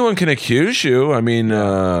 anyone can accuse you. I mean,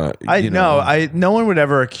 no one would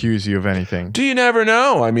ever accuse you of anything. Do you never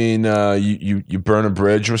know? I mean, you burn a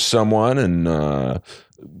bridge with someone, and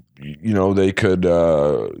they could,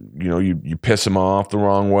 you piss them off the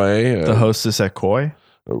wrong way. The hostess at Koi.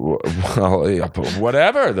 Well, yeah,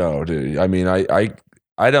 whatever though, dude. I mean, I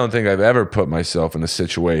don't think I've ever put myself in a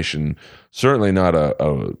situation, certainly not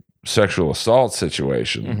a sexual assault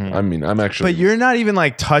situation. Mm-hmm. I mean, I'm actually. But you're not even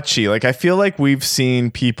like touchy. Like I feel like we've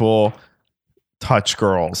seen people touch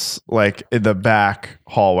girls like in the back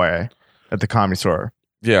hallway at the Comedy Store.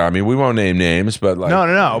 Yeah, I mean, we won't name names, but like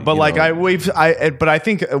no. But like but I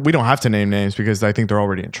think we don't have to name names because I think they're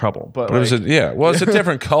already in trouble. But like, it's a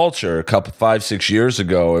different culture. A couple 5-6 years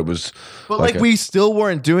ago, it was. But like we still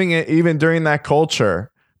weren't doing it even during that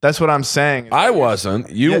culture. That's what I'm saying. I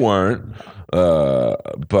wasn't. You weren't.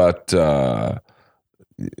 But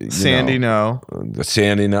Sandy, no.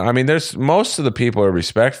 Sandy, no. I mean, there's most of the people are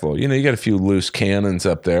respectful. You get a few loose cannons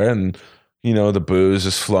up there, and the booze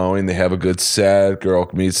is flowing. They have a good set. Girl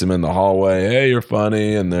meets them in the hallway. Hey, you're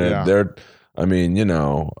funny, and they're. I mean,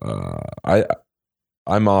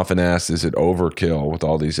 I'm often asked, is it overkill with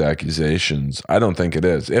all these accusations? I don't think it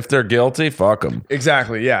is. If they're guilty, fuck them.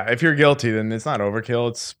 Exactly. Yeah. If you're guilty, then it's not overkill.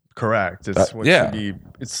 It's correct. It's what should be.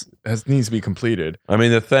 Needs to be completed. I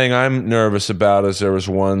mean, the thing I'm nervous about is there was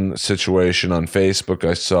one situation on Facebook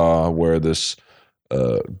I saw where this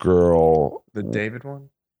girl, the David one.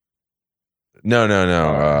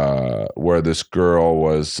 No. Where this girl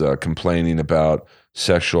was complaining about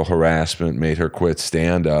sexual harassment, made her quit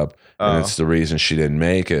stand up. And it's the reason she didn't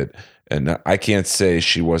make it. And I can't say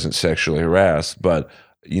she wasn't sexually harassed, but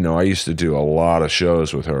I used to do a lot of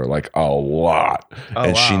shows with her, like a lot.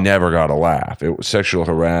 She never got a laugh. It was sexual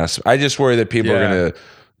harassment. I just worry that people are going to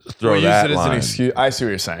throw that use it line. As an excuse. I see what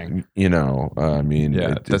you're saying. I mean,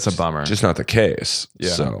 that's a bummer. Just not the case. Yeah.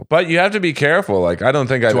 So, but you have to be careful. Like, I don't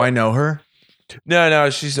think Do I know her? No,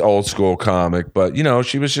 she's an old school comic, but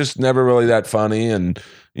she was just never really that funny, and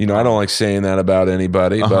I don't like saying that about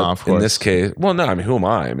anybody, but in this case, well, no, I mean, who am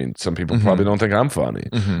I? I mean, some people probably don't think I'm funny,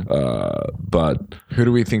 but who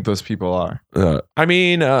do we think those people are? I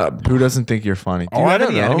mean, who doesn't think you're funny? Do you have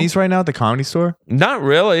any enemies right now at the Comedy Store? Not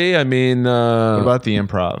really. I mean, what about the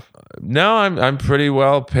Improv? No, I'm pretty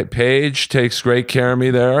well. Paige takes great care of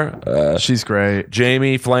me there. She's great.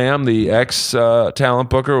 Jamie Flam, the ex talent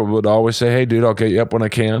booker, would always say, "Hey, dude, I'll get you up when I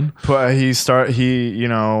can." But he started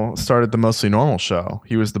the Mostly Normal show.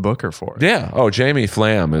 He was the booker for it. Yeah. Oh, Jamie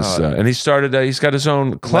Flam is, and he started. He's got his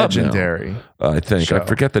own club legendary now. I think show. I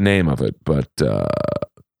forget the name of it, but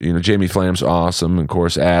Jamie Flam's awesome. And of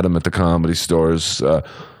course, Adam at the Comedy Store's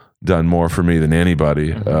done more for me than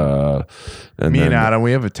anybody. And Adam,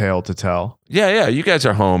 we have a tale to tell. Yeah. You guys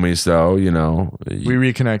are homies, though. We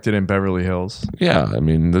reconnected in Beverly Hills. Yeah, I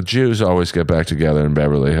mean, the Jews always get back together in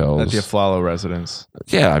Beverly Hills. At the Aflalo residence.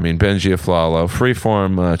 Yeah, I mean, Benji Aflalo,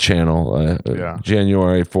 Freeform channel,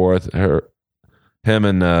 January 4th. Him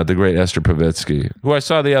and the great Esther Povitsky, who I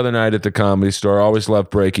saw the other night at the Comedy Store. Always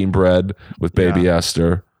loved Breaking Bread with Baby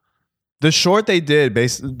Esther. The short they did,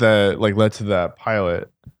 led to that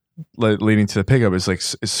pilot, leading to the pickup, is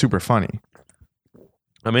super funny.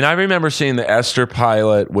 I mean, I remember seeing the Esther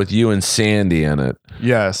pilot with you and Sandy in it.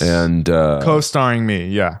 Yes. And co-starring me,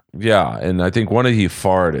 yeah. Yeah, and I think one of you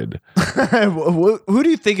farted. Who do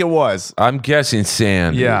you think it was? I'm guessing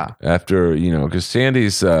Sandy. Yeah. After, because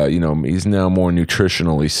Sandy's, he's now more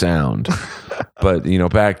nutritionally sound. But,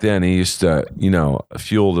 back then he used to,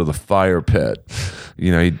 fuel to the fire pit.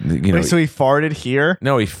 Wait, so he farted here?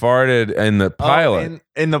 No, he farted in the pilot.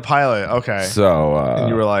 In the pilot, okay. So and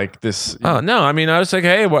you were like, this. Oh no, I mean, I was like,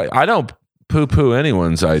 hey, I don't poo-poo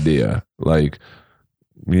anyone's idea. Like,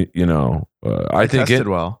 I think it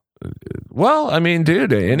well. Well, I mean,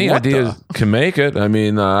 dude, any idea can make it. I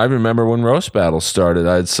mean, I remember when Roast Battle started,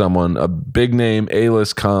 I had a big name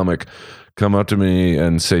A-list comic, come up to me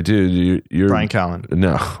and say, dude, you're Brian Callen.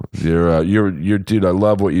 No, you're dude, I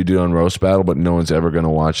love what you do on Roast Battle, but no one's ever going to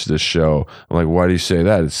watch this show. I'm like, why do you say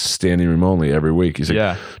that? It's standing room only every week. He's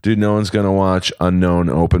like, dude, no one's going to watch unknown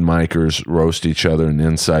open micers roast each other and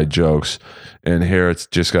inside jokes. And here it's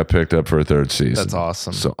just got picked up for a third season. That's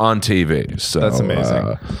awesome. So on TV. So that's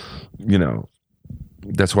amazing.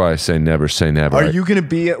 That's why I say never say never. Are you going to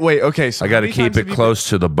be, wait, okay. So I got to keep it close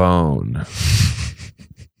to the bone.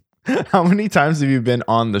 How many times have you been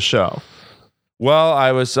on the show? Well,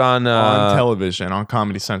 I was on television, on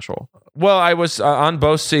Comedy Central. Well, I was on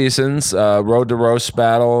both seasons. Road to Roast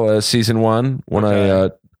Battle, season 1,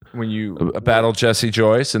 when you battled Jesse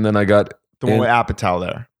Joyce, and then I got the one with Apatow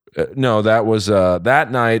there. No, that was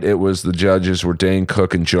that night. It was the judges were Dane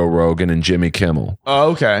Cook and Joe Rogan and Jimmy Kimmel.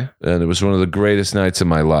 Oh, okay. And it was one of the greatest nights of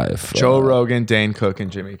my life. Joe Rogan, Dane Cook,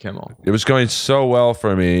 and Jimmy Kimmel. It was going so well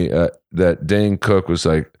for me that Dane Cook was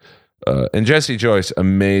like, and Jesse Joyce,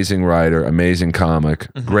 amazing writer, amazing comic,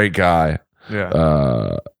 great guy.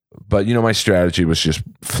 Yeah. But my strategy was just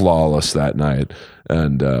flawless that night.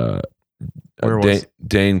 And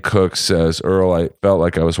Dane Cook says, Earl, I felt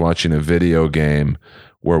like I was watching a video game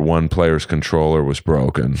where one player's controller was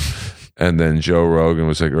broken. And then Joe Rogan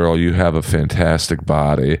was like, Earl, you have a fantastic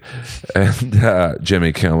body. And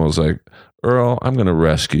Jimmy Kimmel was like, Earl, I'm going to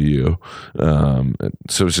rescue you. So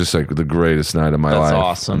it was just like the greatest night of my life. That's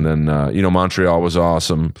awesome. And then, Montreal was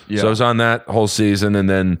awesome. Yeah. So I was on that whole season. And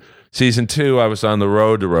then season 2, I was on the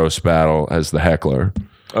road to Roast Battle as the heckler.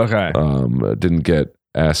 Okay. Didn't get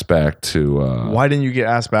asked back to. Why didn't you get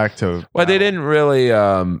asked back to? Well, they didn't really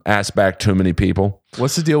ask back too many people.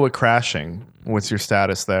 What's the deal with crashing? What's your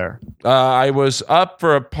status there? I was up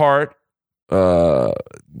for a part. That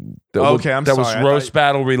was roast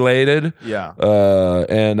battle related. Yeah.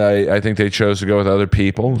 And I think they chose to go with other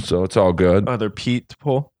people, so it's all good. Other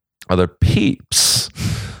people.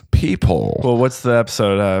 Well, what's the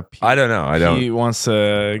episode? I don't know. He wants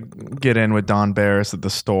to get in with Don Barris at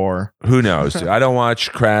the store. Who knows? I don't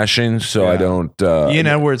watch Crashing, so I don't. Ian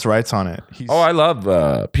Edwards writes on it. I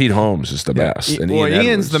love Pete Holmes is the best. And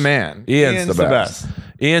Ian's the man. Ian's the best.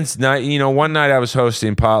 Ian's not. One night I was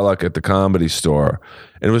hosting potluck at the Comedy Store.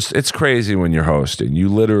 It's crazy when you're hosting. You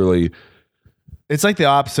literally. It's like the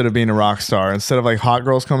opposite of being a rock star. Instead of like hot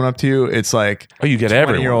girls coming up to you, it's like you get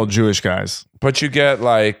 20-year-old Jewish guys. But you get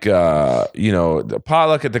like the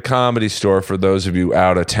potluck at the Comedy Store for those of you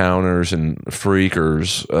out of towners and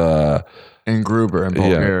freakers. And Gruber in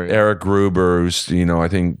Bulgaria. Eric Gruber, who's I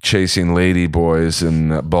think chasing ladyboys in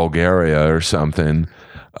Bulgaria or something.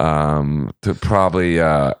 To probably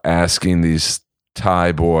asking these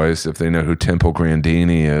Thai boys if they know who Temple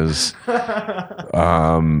Grandini is.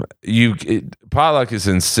 Potluck is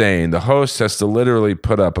insane. The host has to literally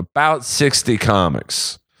put up about 60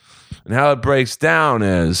 comics. And how it breaks down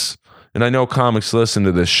is, and I know comics listen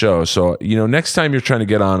to this show, so next time you're trying to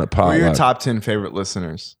get on a potluck. Who are your top 10 favorite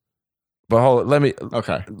listeners? But hold on,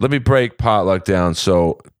 let me break potluck down.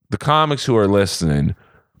 So the comics who are listening,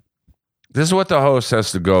 this is what the host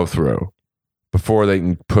has to go through before they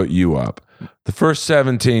can put you up. The first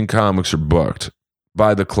 17 comics are booked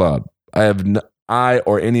by the club. I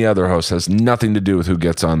or any other host has nothing to do with who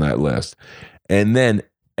gets on that list. And then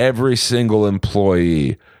every single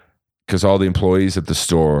employee, because all the employees at the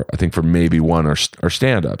store, I think for maybe one are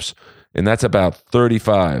stand-ups. And that's about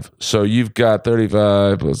 35. So you've got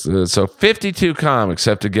 35. So 52 comics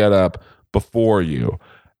have to get up before you.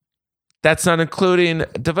 That's not including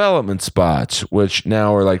development spots, which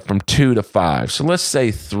now are like from 2 to 5. So let's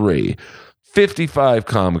say 3. 55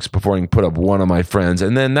 comics before I can put up one of my friends.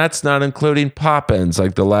 And then that's not including pop-ins,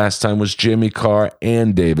 like the last time was Jimmy Carr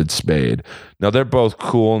and David Spade. Now, they're both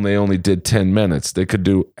cool, and they only did 10 minutes. They could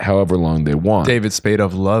do however long they want. David Spade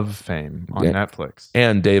of Love fame on Netflix.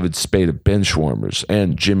 And David Spade of Benchwarmers,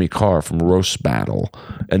 and Jimmy Carr from Roast Battle,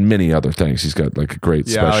 and many other things. He's got like a great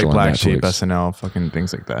special on Black Netflix. Sheep, SNL, fucking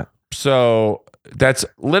things like that. So that's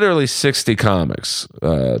literally 60 comics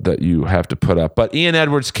that you have to put up. But Ian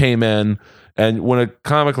Edwards came in, and when a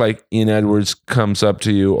comic like Ian Edwards comes up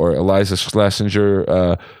to you, or Eliza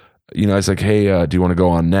Schlesinger, it's like, hey, do you want to go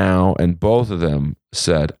on now? And both of them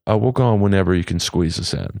said, oh, we'll go on whenever you can squeeze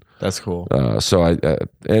us in. That's cool. So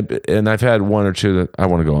I've had one or two that I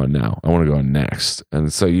want to go on now. I want to go on next.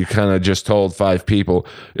 And so you kind of just told 5 people.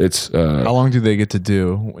 It's how long do they get to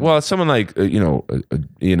do? Well, someone like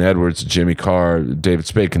Ian Edwards, Jimmy Carr, David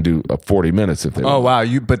Spade can do 40 minutes if they want. Wow!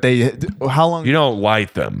 But how long? You don't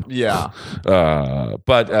light them. Yeah.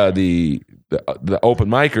 But the open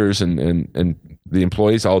micers and the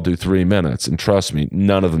employees all do 3 minutes, and trust me,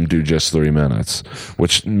 none of them do just 3 minutes,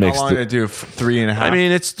 which makes how long do they do? 3.5. I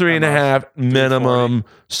mean, it's 3.5 minimum.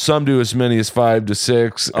 Some do as many as 5 to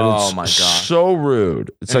 6. And oh my god, so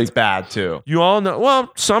rude. It's bad too. You all know.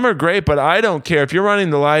 Well, some are great, but I don't care if you're running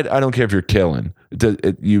the light. I don't care if you're killing.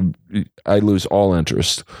 I lose all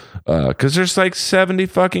interest because there's like 70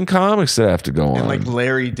 fucking comics that have to go on. And like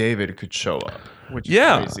Larry David could show up, which is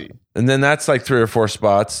crazy. And then that's like 3 or 4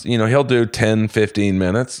 spots. He'll do 10, 15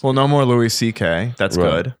 minutes. Well, no more Louis C.K. That's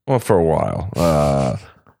good. Well, for a while. But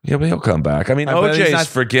he'll come back. I mean, OJ's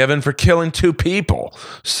forgiven for killing 2 people.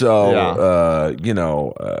 So,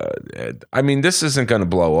 I mean, this isn't going to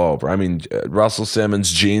blow over. I mean, Russell Simmons,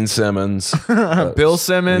 Gene Simmons. Bill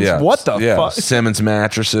Simmons. Yeah, what the fuck? Simmons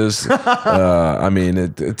mattresses. I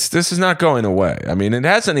mean, this is not going away. I mean, it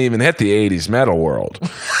hasn't even hit the 80s metal world.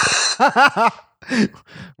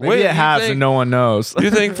 Maybe it has and no one knows. You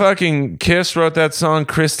think fucking Kiss wrote that song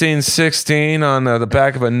Christine 16 on the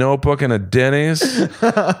back of a notebook in a Denny's?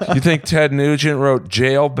 You think Ted Nugent wrote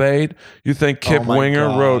Jailbait? You think Kip Winger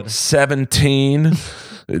wrote 17?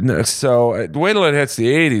 So wait till it hits the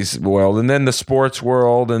 80s world, and then the sports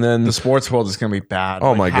world, and then the sports world is going to be bad.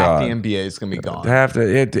 Oh my god, the NBA is going to be gone.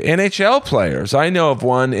 The NHL players. I know of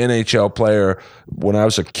one NHL player. When I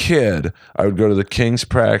was a kid, I would go to the Kings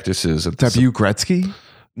practices. W. Gretzky?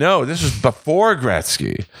 No, this was before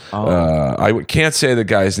Gretzky. Oh. I can't say the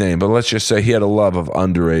guy's name, but let's just say he had a love of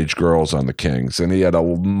underage girls on the Kings, and he had a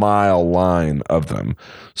mile line of them.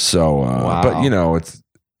 So, wow. But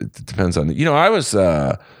it depends on I was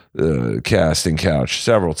casting couch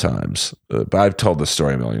several times. But I've told this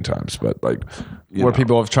story a million times. But like, where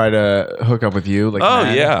people have tried to hook up with you,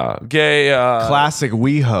 like gay classic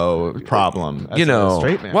WeHo problem. As a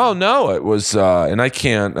straight man. Well, no, it was, and I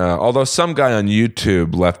can't. Although some guy on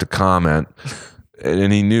YouTube left a comment.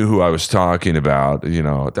 And he knew who I was talking about.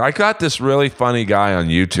 I got this really funny guy on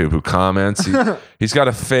YouTube who comments. He's got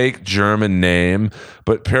a fake German name,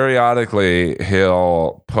 but periodically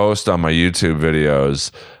he'll post on my YouTube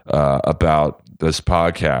videos about this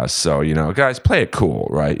podcast. So, guys, play it cool,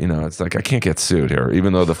 right? It's like I can't get sued here,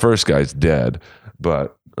 even though the first guy's dead.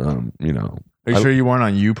 But, Are you sure you weren't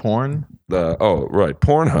on YouPorn? Right.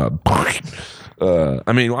 Pornhub.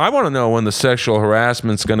 I want to know when the sexual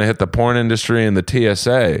harassment's going to hit the porn industry and the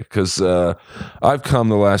TSA, because I've come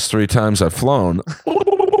the last 3 times I've flown. All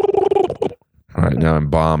right, now I'm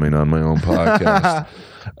bombing on my own podcast.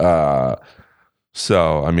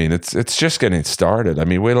 So, it's just getting started.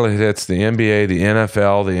 Wait till it hits the NBA, the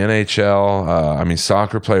NFL, the NHL.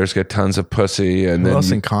 Soccer players get tons of pussy. And then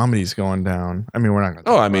in comedy's going down. We're not going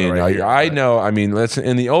to I know. Let's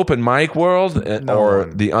in the open mic world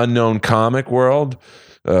the unknown comic world,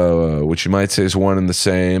 which you might say is one and the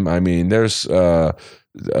same. There's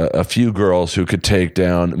a few girls who could take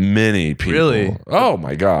down many people. Really? Oh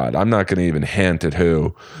my God. I'm not going to even hint at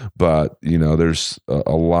who, but there's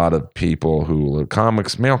a lot of people who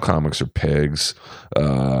male comics are pigs.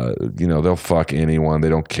 They'll fuck anyone. They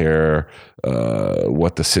don't care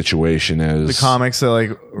what the situation is. The comics are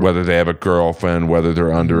like, whether they have a girlfriend, whether they're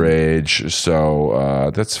underage.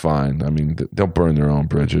 So that's fine. They'll burn their own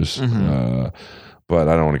bridges. But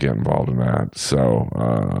I don't want to get involved in that. So,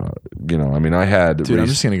 I had... Dude, I'm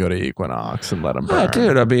just going to go to Equinox and let them burn.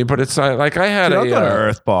 Dude, but it's like I had I'll go to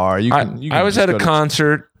Earth Bar. I was at a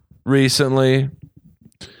concert recently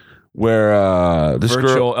where this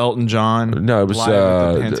Virtual Elton John. No, it was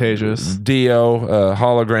Pantages. Dio,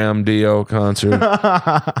 hologram Dio concert.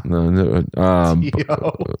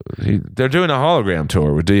 Dio. They're doing a hologram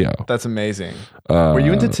tour with Dio. That's amazing. Were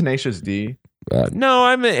you into Tenacious D? No,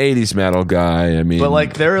 I'm an 80s metal guy. But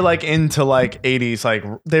like they're like into like 80s, like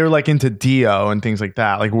they were like into Dio and things like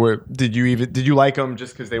that. Like, did you like them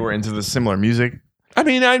just because they were into the similar music? I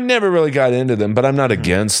never really got into them, but I'm not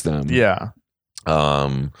against them. Yeah.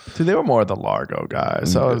 Dude, they were more the Largo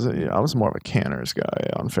guys. So I was more of a Canners guy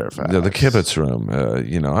on Fairfax. The Kibitz Room.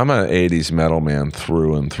 I'm an 80s metal man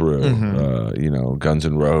through and through. Guns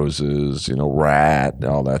N' Roses, Rat,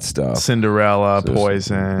 all that stuff. Cinderella,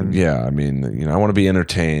 Poison. Yeah, I want to be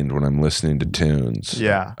entertained when I'm listening to tunes.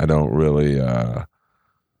 Yeah. I don't really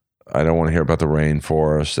I don't want to hear about the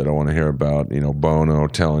rainforest. I don't want to hear about, Bono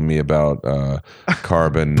telling me about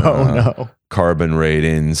carbon carbon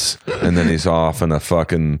ratings, and then he's off in a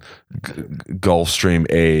fucking Gulfstream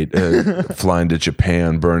 8 flying to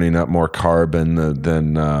Japan, burning up more carbon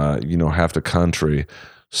than half the country.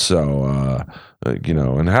 So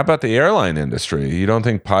and how about the airline industry? You don't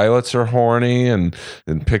think pilots are horny and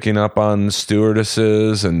picking up on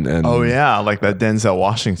stewardesses and oh yeah, like that Denzel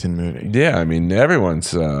Washington movie. Yeah,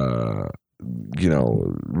 everyone's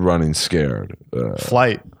running scared.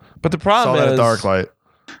 Flight. But the problem is Dark Light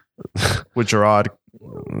with Gerard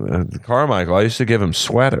Carmichael. I used to give him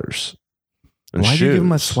sweaters. Why'd you give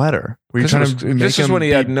him a sweater? Were you trying to make this is when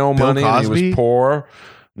he had no Bill money Cosby? and he was poor.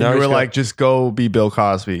 Now you were like, just go be Bill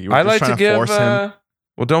Cosby. I like to give.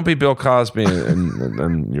 Well, don't be Bill Cosby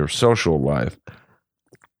in your social life.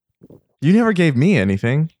 You never gave me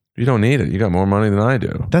anything. You don't need it. You got more money than I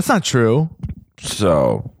do. That's not true.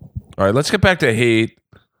 So, all right, let's get back to Heat.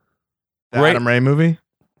 The Adam Ray movie.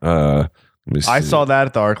 I saw that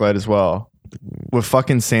at the ArcLight as well. With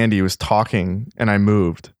fucking Sandy, he was talking, and I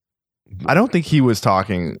moved. I don't think he was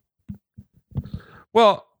talking.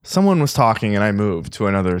 Well, someone was talking, and I moved to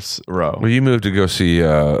another row. Well, you moved to go see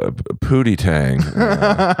Pootie Tang,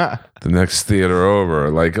 the next theater over.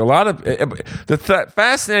 Like a lot of the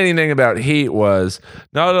fascinating thing about Heat was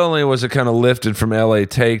not only was it kind of lifted from LA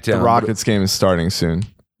Takedown, the Rockets game is starting soon,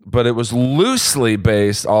 but it was loosely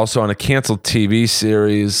based also on a canceled TV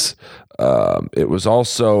series. It was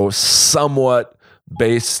also somewhat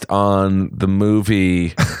based on the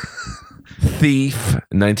movie Thief,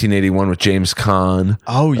 1981 with James Caan.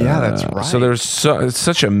 Oh yeah, that's right. So there's it's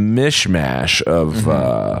such a mishmash of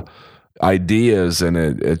ideas, and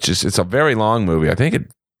it's a very long movie. I think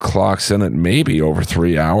it clocks in at maybe over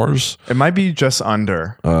 3 hours. It might be just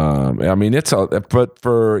under. But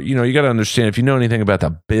for you got to understand, if you know anything about the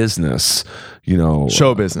business,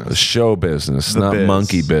 show business, not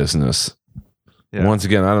monkey business. Yeah. Once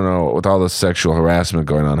again, I don't know, with all the sexual harassment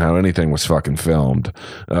going on, how anything was fucking filmed.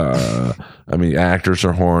 I mean, actors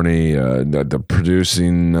are horny. The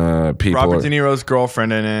producing people. Robert De Niro's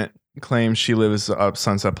girlfriend in it claims she lives up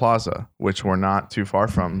Sunset Plaza, which we're not too far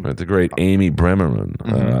from. The great Amy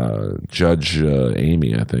Bremerman, Judge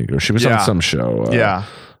Amy, I think, or she was on some show. Yeah.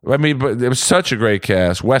 I mean, but it was such a great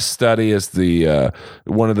cast. Wes Studi is the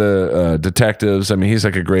one of the detectives. I mean, he's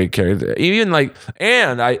like a great character. Even like,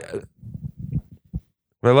 and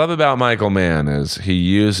what I love about Michael Mann is he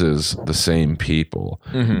uses the same people.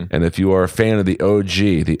 And if you are a fan of the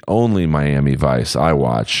OG, the only Miami Vice I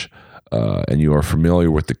watch, and you are familiar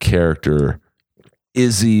with the character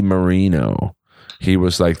Izzy Marino, he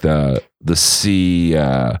was like the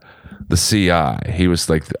CI. He was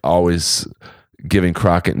like always giving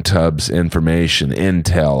Crockett and Tubbs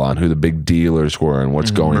intel on who the big dealers were and what's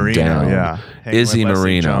going down. Yeah, Izzy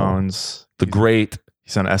Marino, Jones, great.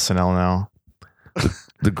 He's on SNL now.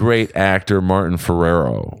 The great actor Martin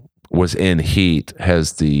Ferrero was in Heat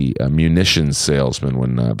as the munitions salesman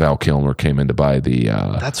when Val Kilmer came in to buy the.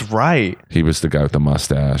 That's right. He was the guy with the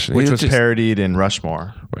mustache, which was parodied in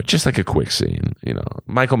Rushmore. Just like a quick scene,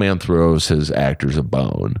 Michael Mann throws his actors a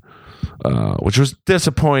bone. Which was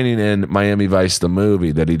disappointing in Miami Vice, the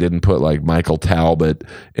movie, that he didn't put like Michael Talbot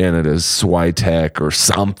in it as Switek or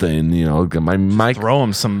something. Throw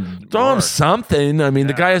him something. I mean,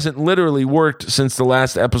 the guy hasn't literally worked since the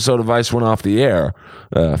last episode of Vice went off the air.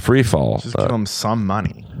 Free Fall. Just give him some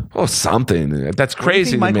money. Oh, something. That's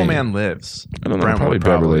crazy. Where do you think Michael Mann lives? I don't know. Probably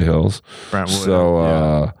Beverly Hills. Brentwood.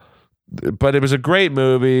 So, but it was a great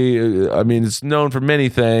movie. I mean, it's known for many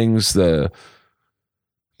things. The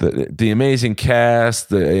amazing cast,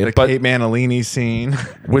 the Kate Manalini scene,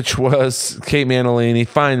 which was Kate Manalini,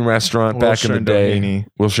 fine restaurant back in the day.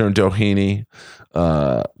 Wilshire and Doheny.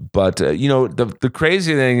 But the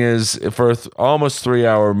crazy thing is, for almost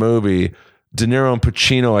 3-hour movie, De Niro and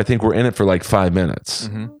Pacino, I think, were in it for like 5 minutes.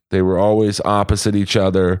 They were always opposite each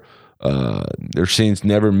other. Their scenes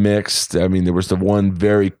never mixed. I mean, there was the one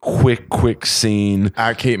very quick scene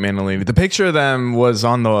at Kate Manalini. The picture of them was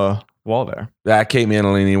on the wall there. That Kate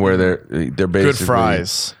Manalini, where they're basically good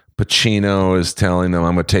fries. Pacino is telling them,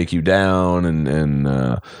 "I'm going to take you down," and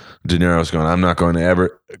De Niro's going, "I'm not going to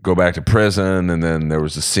ever go back to prison." And then there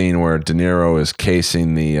was a scene where De Niro is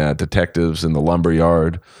casing the detectives in the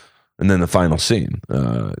lumberyard, and then the final scene.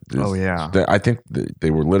 I think they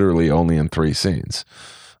were literally only in 3 scenes,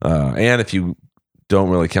 and if you don't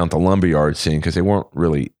really count the lumberyard scene, because they weren't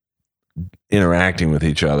really interacting with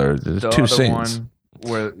each other, there's 2 scenes.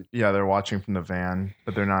 Where they're watching from the van,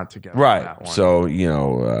 but they're not together. Right. That one. So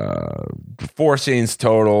 4 scenes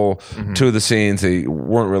total. 2 of the scenes they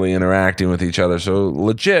weren't really interacting with each other. So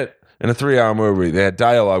legit in a 3-hour movie, they had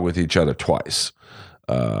dialogue with each other twice.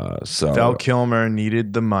 So Val Kilmer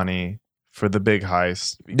needed the money for the big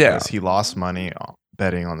heist because he lost money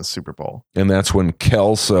betting on the Super Bowl, and that's when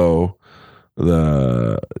Kelso,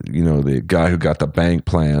 the guy who got the bank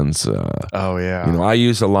plans. I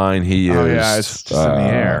use a line he used. It's just in the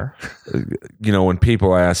air. When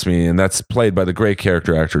people ask me, and that's played by the great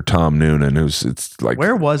character actor Tom Noonan, it's like,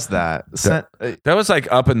 where was that? That was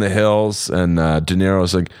like up in the hills, and De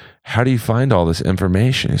Niro's like, "How do you find all this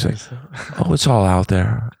information?" He's like, "Oh, it's all out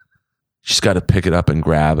there. You just got to pick it up and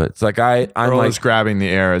grab it." It's like I'm like grabbing the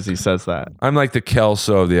air as he says that. I'm like the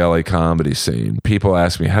Kelso of the LA comedy scene. People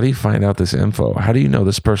ask me, "How do you find out this info? How do you know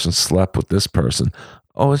this person slept with this person?"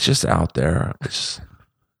 "Oh, it's just out there. I just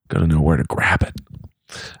gotta know where to grab it."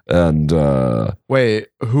 And wait,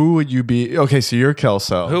 who would you be? Okay, so you're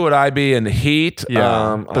Kelso. Who would I be in Heat?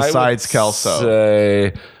 Besides Kelso,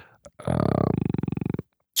 say, I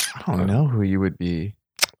don't know who you would be.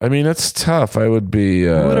 I mean, it's tough. I would be.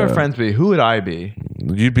 Who would our friends be? Who would I be?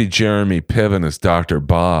 You'd be Jeremy Piven as Dr.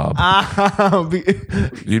 Bob.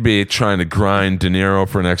 You'd be trying to grind De Niro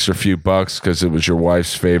for an extra few bucks because it was your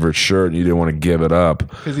wife's favorite shirt and you didn't want to give it up.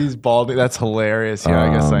 Because he's balding. That's hilarious. Yeah,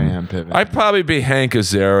 I guess I am Piven. I'd probably be Hank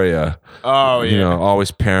Azaria. Oh, yeah. Always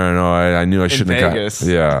paranoid. I knew I shouldn't have got.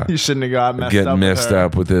 Yeah. You shouldn't have got messed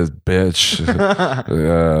up with his bitch.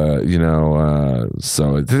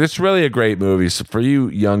 So it's really a great movie. So for you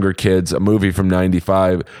younger kids, a movie from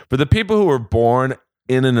 95. For the people who were born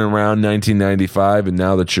in and around 1995, and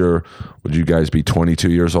now that would you guys be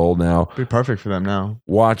 22 years old now? Be perfect for them now.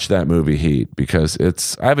 Watch that movie Heat, because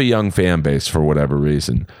I have a young fan base for whatever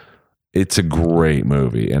reason. It's a great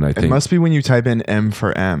movie, and I think it must be when you type in M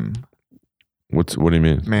for M. What do you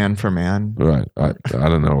mean? Man for man. Right. I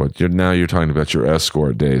don't know what you're talking about your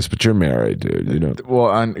escort days, but you're married, dude. You know. Well,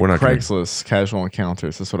 on Craigslist casual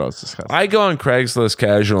encounters, that's what I was discussing. I go on Craigslist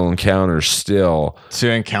casual encounters still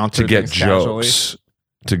to get jokes.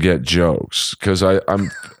 To get jokes. Because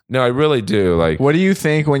I'm no, I really do. Like, what do you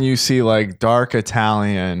think when you see like dark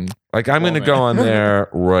Italian? Like, I'm going to go on there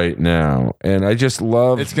right now, and I just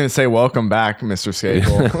love. It's going to say, "Welcome back, Mr.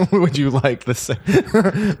 Skagel." Would you like this?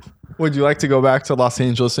 Would you like to go back to Los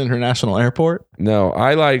Angeles International Airport? No,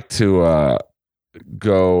 I like to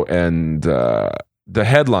go and the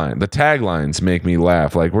taglines make me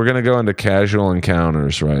laugh. Like, we're going to go into casual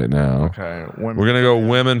encounters right now. Okay. We're going to go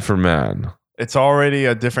women for men. It's already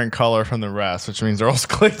a different color from the rest, which means Earl's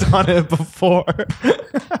clicked on it before.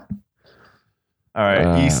 All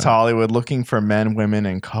right. East Hollywood, looking for men, women,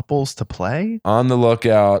 and couples to play. On the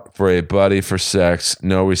lookout for a buddy for sex,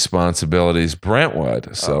 no responsibilities.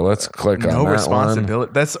 Brentwood. So let's click on that one. No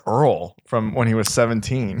responsibility. That's Earl from when he was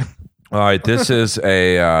 17. All right. This is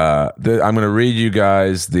I'm going to read you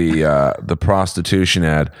guys the prostitution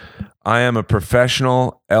ad. I am a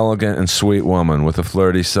professional, elegant, and sweet woman with a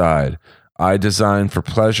flirty side. I design for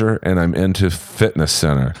pleasure, and I'm into fitness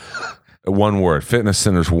center. One word. Fitness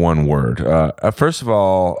center's one word. First of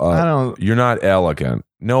all, you're not elegant.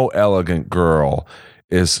 No elegant girl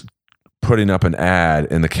is putting up an ad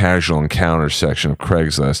in the casual encounter section of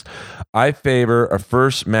Craigslist. I favor a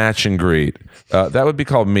first match and greet. That would be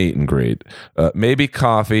called meet and greet. Maybe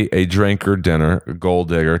coffee, a drink or dinner, a gold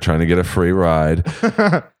digger trying to get a free ride.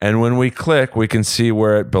 And when we click, we can see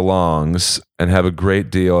where it belongs and have a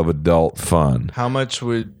great deal of adult fun. How much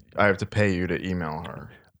would I have to pay you to email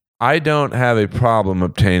her? I don't have a problem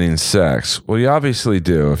obtaining sex. Well, you obviously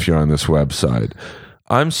do if you're on this website.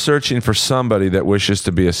 I'm searching for somebody that wishes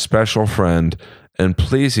to be a special friend and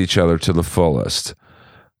please each other to the fullest.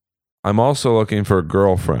 I'm also looking for a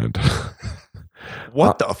girlfriend.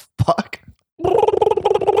 What the fuck?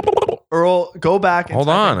 Earl, go back. Hold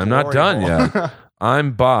on. I'm not done yet.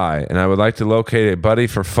 I'm bi, and I would like to locate a buddy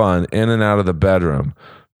for fun in and out of the bedroom.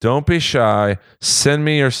 Don't be shy. Send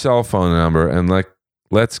me your cell phone number, and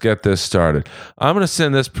let's get this started. I'm going to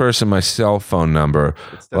send this person my cell phone number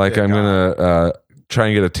like I'm going to try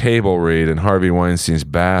and get a table read in Harvey Weinstein's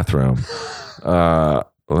bathroom. I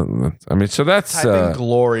mean, so that's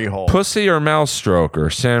glory hole. Pussy or mouse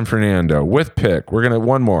stroker, San Fernando with pick. We're going to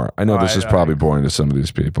one more. I know this is probably boring to some of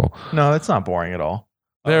these people. No, that's not boring at all.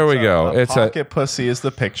 There we go. It's pocket pussy is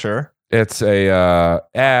the picture. It's a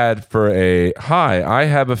ad for a hi. I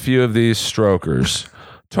have a few of these strokers.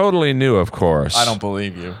 Totally new, of course. I don't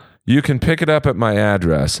believe you. You can pick it up at my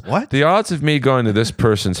address. What? The odds of me going to this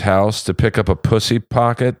person's house to pick up a pussy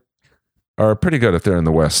pocket are pretty good if they're in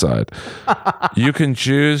the West Side. You can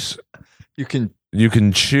choose. You can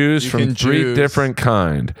choose from three different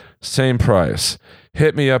kind. Same price.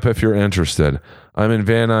 Hit me up if you're interested. I'm in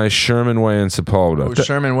Van Nuys, Sherman Way, and Sepulveda. Oh,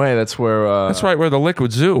 Sherman Way. That's where. That's right where the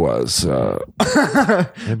Liquid Zoo was. Well,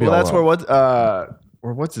 that's where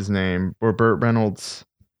what's his name? Where Burt Reynolds.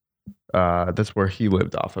 That's where he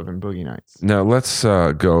lived off of in Boogie Nights. Now let's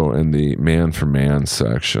go in the man for man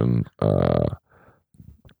section.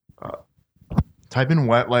 Type in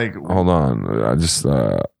what Hold on, I just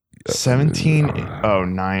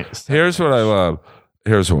 1709. Here's what I love.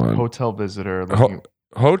 Here's one. Hotel visitor.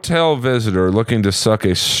 Hotel visitor looking to suck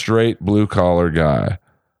a straight blue collar guy.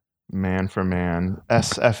 Man for man.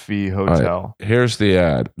 SFV hotel. Right, here's the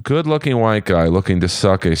ad. Good looking white guy looking to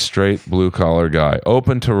suck a straight blue collar guy.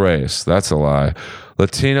 Open to race. That's a lie.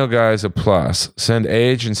 Latino guy is a plus. Send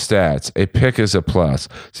age and stats. A pic is a plus.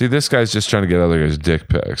 See, this guy's just trying to get other guys' dick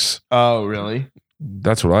pics. Oh, really?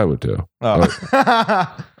 That's what I would do. Oh.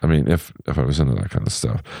 I mean, if I was into that kind of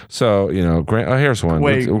stuff. So, here's one.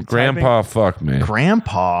 Wait, Grandpa fucked me.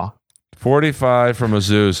 Grandpa? 45 from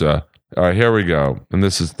Azusa. All right, here we go. And we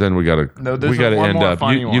got to end up.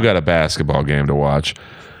 You got a basketball game to watch.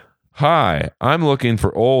 Hi, I'm looking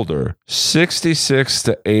for older, 66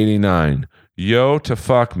 to 89. Yo to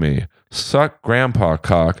fuck me. Suck grandpa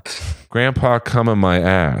cock. Grandpa come in my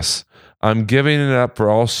ass. I'm giving it up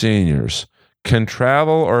for all seniors. Can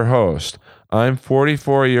travel or host. I'm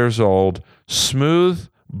 44 years old. Smooth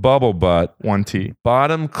bubble butt. 1T.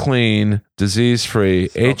 Bottom clean, disease free,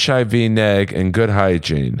 HIV neg, and good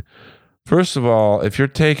hygiene. First of all, if you're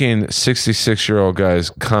taking 66-year-old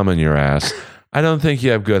guys cum in your ass, I don't think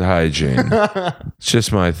you have good hygiene. It's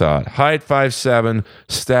just my thought. Height 5'7",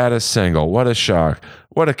 status single. What a shock.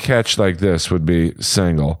 What a catch like this would be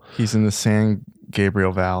single. He's in the San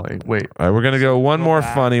Gabriel Valley. Wait. All right, we're going to go one more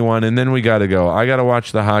funny one, and then we got to go. I got to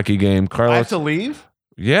watch the hockey game. Carlos, I have to leave?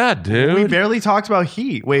 Yeah, We dude. barely talked about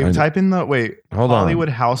Heat. Wait, type in the Hold on. Hollywood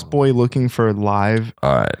houseboy looking for live.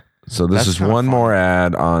 All right. So this That's is kinda one funny. more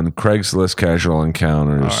ad on Craigslist Casual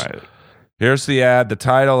Encounters. All right. Here's the ad. The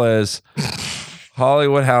title is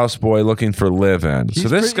Hollywood Houseboy Looking for Live-In. So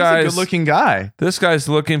this he's a guy's good-looking guy. This guy's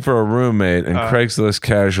looking for a roommate in Craigslist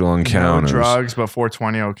Casual Encounters. No drugs, but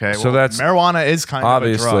 420 okay. So that's marijuana is kind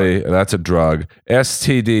obviously of a drug. that's a drug.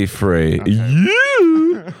 STD free.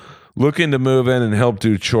 You looking to move in and help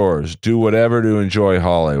do chores. Do whatever to enjoy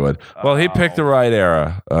Hollywood. Well, he picked the right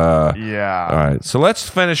era. Yeah. All right. So let's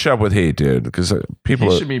finish up with Heat, dude, because people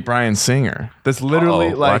He should meet Brian Singer. That's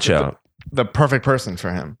literally watch out. The perfect person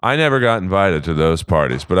for him. I never got invited to those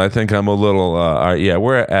parties, but I think I'm a little. All right, yeah,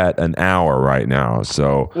 we're at an hour right now,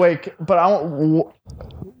 so Wait, but I don't.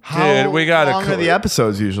 How Dude, we gotta long are the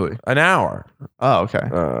episodes usually? an hour. Oh, okay.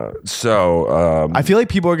 I feel like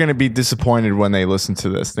people are going to be disappointed when they listen to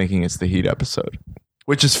this, thinking it's the Heat episode,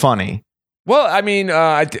 which is funny. Well, I mean,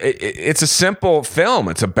 it's a simple film.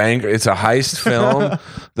 It's a banger. It's a heist film.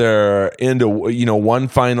 They're into one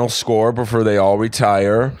final score before they all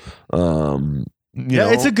retire.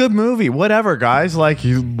 It's a good movie. Whatever, guys. Like,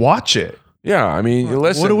 you watch it. Yeah, I mean,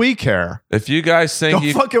 listen. What do we care? If you guys think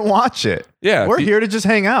Go fucking watch it. Yeah, we're here to just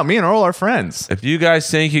hang out. Me and Earl are friends. If you guys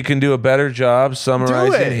think you can do a better job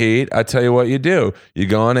summarizing Heat, I tell you what you do. You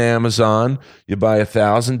go on Amazon, you buy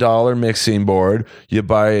 $1,000 mixing board, you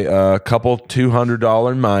buy a couple $200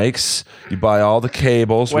 mics, you buy all the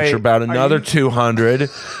cables, which are about another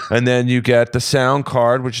 $200, and then you get the sound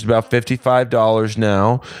card, which is about $55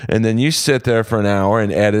 now, and then you sit there for an hour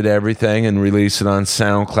and edit everything and release it on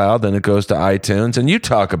SoundCloud. Then it goes to iTunes, and you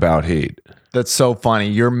talk about Heat. That's so funny.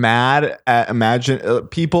 You're mad at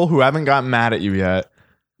people who haven't gotten mad at you yet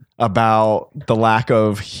about the lack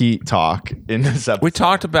of Heat talk in this episode. We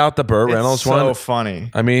talked about the Burt Reynolds one. So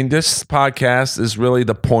funny. I mean, this podcast is really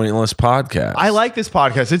the pointless podcast. I like this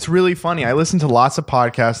podcast. It's really funny. I listen to lots of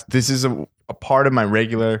podcasts. This is a part of my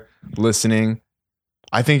regular listening.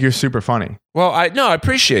 I think you're super funny. Well, I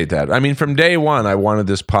appreciate that. I mean, from day one, I wanted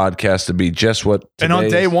this podcast to be just what. And on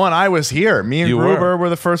day one, I was here. Me and Gruber were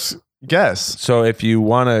the first guests. So if you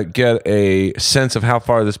want to get a sense of how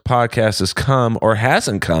far this podcast has come or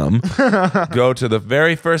hasn't come, go to the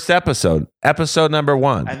very first episode number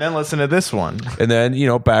 1. And then listen to this one. And then,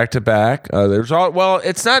 back to back.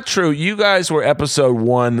 It's not true. You guys were episode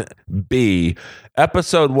 1B.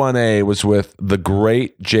 Episode 1A was with the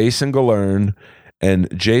great Jason Galern and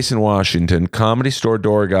Jason Washington, Comedy Store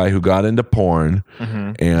door guy who got into porn.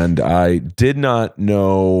 Mm-hmm. And I did not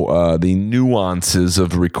know the nuances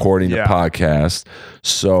of recording a podcast.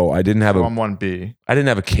 So I didn't have on 1B. I didn't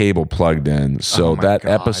have a cable plugged in. So that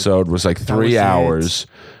episode was like 3 hours.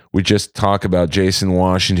 We just talk about Jason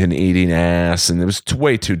Washington eating ass, and it was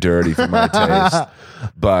way too dirty for my taste.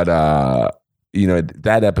 But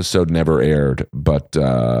that episode never aired. But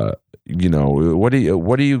what do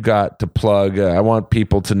you got to plug? I want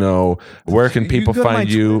people to know, where can people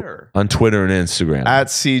find you on Twitter and Instagram? At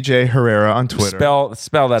CJ Herrera on Twitter.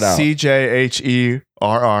 Spell that out. CJHERRERA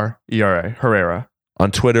Herrera. On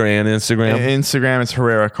Twitter and Instagram? Instagram, it's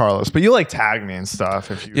Herrera Carlos. But you tag me and stuff.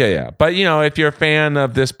 Yeah. But, if you're a fan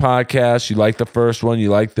of this podcast, you like the first one, you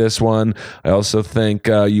like this one. I also think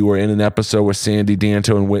you were in an episode with Sandy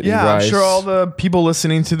Danto and Whitney Rice. I'm sure all the people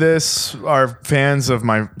listening to this are fans of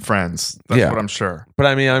my friends. That's what I'm sure. But,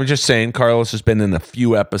 I'm just saying, Carlos has been in a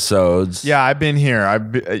few episodes. Yeah, I've been here. I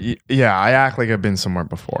act like I've been somewhere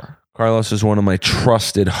before. Carlos is one of my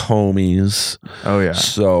trusted homies. Oh, yeah.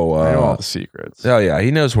 So I know all the secrets. Oh, yeah.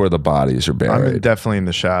 He knows where the bodies are buried. I'm definitely in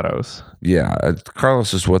the shadows. Yeah.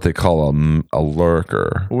 Carlos is what they call a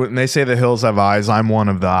lurker. When they say the hills have eyes, I'm one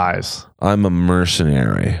of the eyes. I'm a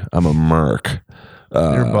mercenary. I'm a merc.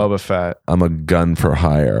 You're Boba Fett. I'm a gun for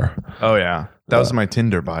hire. Oh, yeah. That was my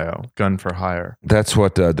Tinder bio, gun for hire. That's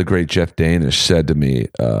what the great Jeff Danish said to me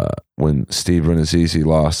when Steve Renazizi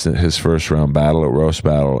lost his first round battle at Roast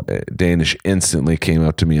Battle. Danish instantly came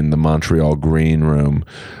up to me in the Montreal Green Room,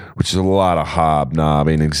 which is a lot of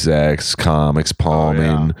hobnobbing, execs, comics,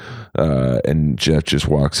 palming. And Jeff just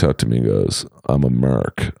walks up to me and goes, I'm a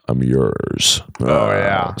merc. I'm yours.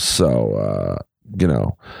 So,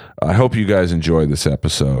 I hope you guys enjoyed this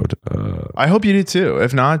episode. I hope you did too.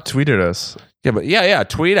 If not, tweet at us. Yeah,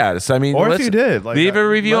 tweet at us. Or if you did, leave a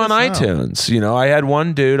review on iTunes. I had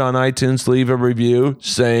one dude on iTunes leave a review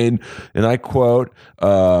saying, and I quote,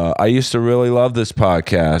 I used to really love this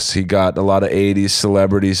podcast. He got a lot of 80s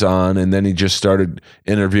celebrities on, and then he just started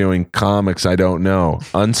interviewing comics I don't know.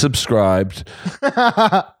 Unsubscribed.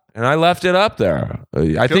 and I left it up there.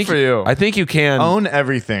 I Good for you. I think you can own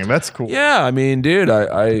everything. That's cool. Yeah, I mean, dude,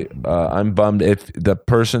 I'm bummed if the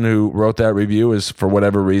person who wrote that review is for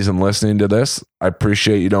whatever reason listening to this. I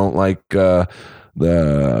appreciate you don't like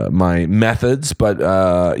my methods, but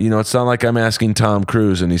it's not like I'm asking Tom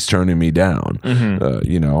Cruise and he's turning me down.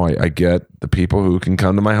 I get the people who can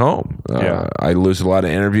come to my home. I lose a lot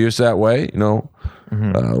of interviews that way. A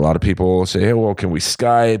lot of people will say, "Hey, well, can we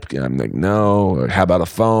Skype?" I'm like, "No." How about a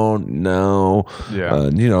phone? No. Yeah.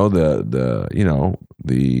 You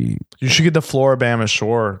should get the Floribama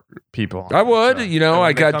Shore people. I would.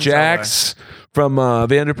 I got Jax from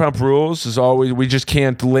Vanderpump Rules. As always, we just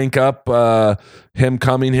can't link up him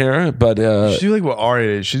coming here. But you should do like what Ari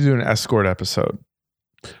did. She's doing an escort episode.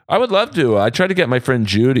 I would love to. I tried to get my friend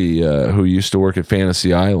Judy, who used to work at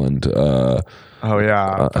Fantasy Island.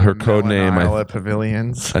 Her code name,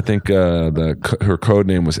 Pavilions. I think her code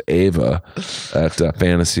name was Ava at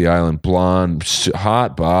Fantasy Island. Blonde,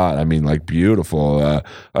 hot bot. I mean, like beautiful.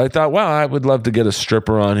 I thought, wow, I would love to get a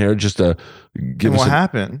stripper on here just to give. And what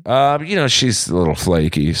happened? She's a little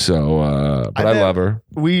flaky, so but I love her.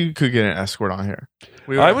 We could get an escort on here.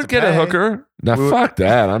 I would get a hooker. Now, fuck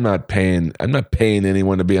that. I'm not paying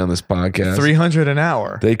anyone to be on this podcast. $300 an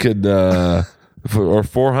hour. They could. Or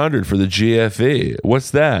 $400 for the GFE. What's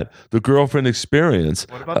that? The girlfriend experience.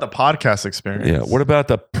 What about the podcast experience? Yeah. What about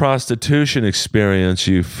the prostitution experience?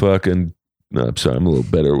 You fucking. No, I'm sorry. I'm a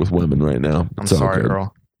little bitter with women right now. I'm sorry,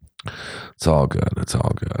 girl. It's all good. It's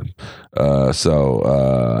all good.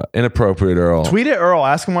 Inappropriate Earl. Tweet at Earl.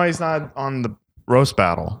 Ask him why he's not on the roast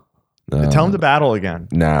battle. Tell him to battle again.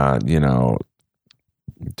 Nah,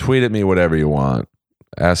 tweet at me whatever you want.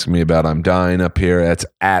 Ask me about I'm dying up here. That's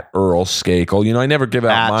at Earl Skakel. I never give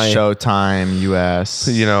out at my Showtime US.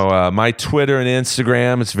 My Twitter and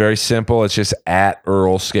Instagram. It's very simple. It's just at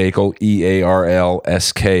Earl Skakel.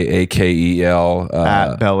 EARLSKAKEL.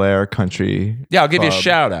 At Bel Air Country. Yeah, I'll give you a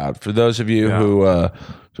shout out for those of you who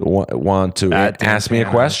want to ask me a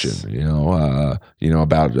question.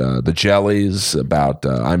 About the jellies, about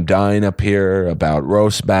I'm dying up here, about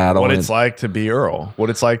roast battle, what it's like to be Earl, what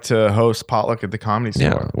it's like to host potluck at the Comedy Store.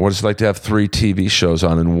 Yeah, what it's like to have 3 TV shows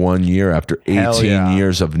on in 1 year after 18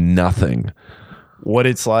 years of nothing. What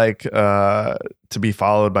it's like to be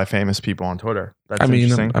followed by famous people on Twitter. That's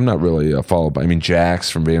interesting. I'm not really followed by. Jax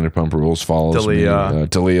from Vanderpump Rules follows me.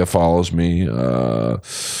 Dalia follows me.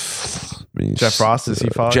 Jeff Ross, does he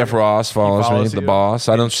follow Jeff Ross follows me, the boss.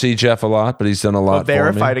 I don't see Jeff a lot, but he's done a lot for me.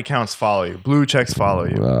 Verified accounts follow you. Blue checks follow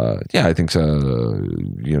you. Yeah, I think so.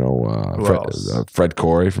 Fred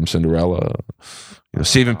Corey from Cinderella.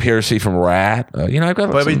 Stephen Piercy from Rat. I've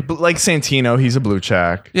got but like Santino, he's a blue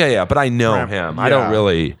check. Yeah, but I know him. I don't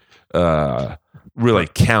really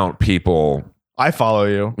count people. I follow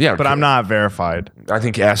you, but I'm not verified. I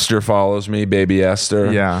think Esther follows me, baby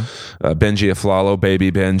Esther. Yeah. Benji Aflalo,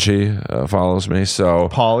 baby Benji follows me. So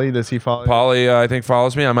Paulie, does he follow you? Paulie, I think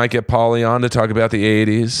follows me. I might get Paulie on to talk about the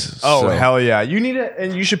 80s. Oh, hell yeah. You need it,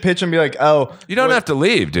 and you should pitch and be like, you don't have to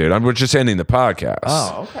leave, dude. We're just ending the podcast.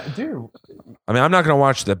 Oh, okay, dude. I'm not going to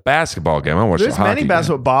watch the basketball game. I'm watching the hockey game. There's many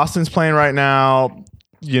basketball. Boston's playing right now.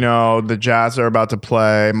 The Jazz are about to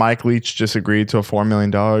play. Mike Leach just agreed to a $4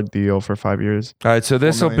 million deal for 5 years. All right, so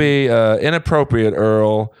this will be Inappropriate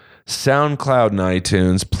Earl, SoundCloud and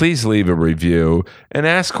iTunes. Please leave a review and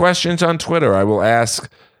ask questions on Twitter. I will answer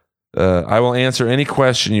any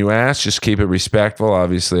question you ask. Just keep it respectful.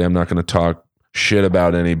 Obviously, I'm not going to talk shit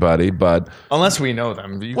about anybody, but unless we know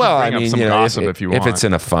them. You can bring up some gossip if you want. If it's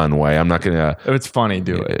in a fun way, I'm not going to. If it's funny,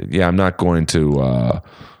 do it. Yeah, I'm not going to.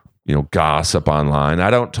 Gossip online. I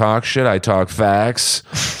don't talk shit. I talk facts.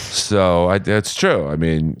 So that's true.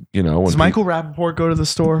 Does Michael Rappaport go to the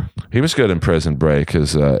store? He was good in Prison Break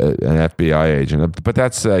as an FBI agent, but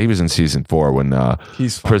that's he was in season 4 when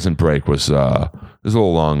Prison Break was a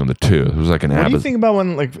little long in the tooth. It was like an. What do you think about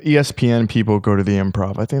when ESPN people go to the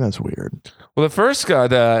Improv? I think that's weird. Well, the first guy,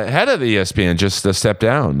 the head of the ESPN, just stepped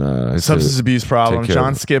down. Substance abuse problem.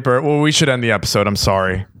 John Skipper. Well, we should end the episode. I'm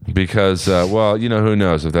sorry. Because, who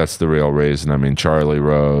knows if that's the real reason. Charlie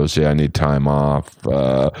Rose, I need time off.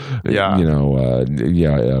 Wisdom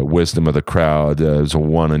of the Crowd. It was a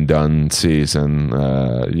one and done season.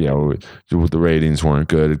 The ratings weren't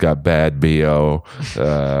good. It got bad BO.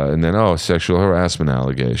 And then, sexual harassment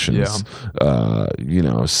allegations. Yeah.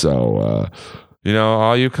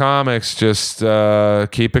 All you comics, just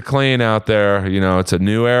keep it clean out there. It's a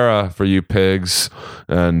new era for you pigs.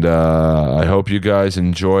 And I hope you guys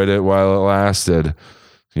enjoyed it while it lasted.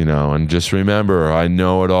 And just remember, I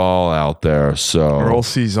know it all out there. So Earl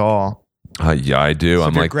sees all. Yeah, I do. So I'm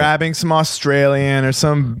if you're like grabbing some Australian or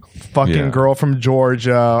some fucking girl from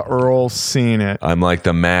Georgia, Earl's seen it. I'm like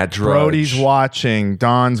the Matt Drudge. Brody's watching.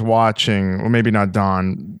 Don's watching. Or maybe not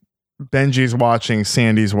Don. Benji's watching.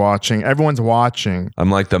 Sandy's watching. Everyone's watching. I'm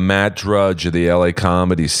like the Matt Drudge of the LA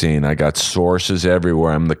comedy scene. I got sources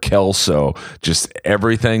everywhere. I'm the Kelso. Just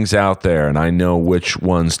everything's out there, and I know which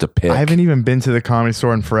ones to pick. I haven't even been to the Comedy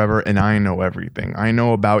Store in forever, and I know everything. I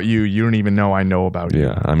know about you. You don't even know I know about you.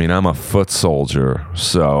 Yeah, I mean, I'm a foot soldier,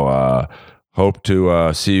 so hope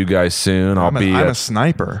to see you guys soon. I'm a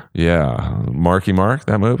sniper. Yeah, Marky Mark,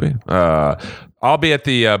 that movie. I'll be at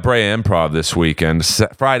the Brea Improv this weekend,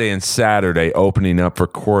 Friday and Saturday, opening up for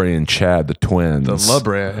Corey and Chad, the twins. The La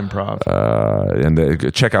Brea Improv.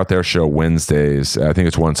 And check out their show Wednesdays. I think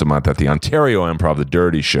it's once a month at the Ontario Improv, the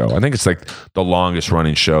Dirty Show. I think it's like the longest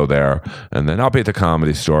running show there. And then I'll be at the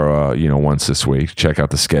Comedy Store, once this week. Check out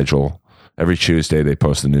the schedule. Every Tuesday they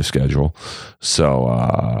post a new schedule.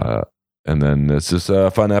 So, and then it's just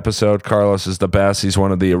a fun episode. Carlos is the best. He's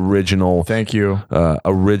one of the original. Thank you.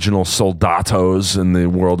 Original soldatos in the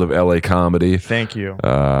world of LA comedy. Thank you.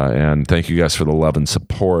 And thank you guys for the love and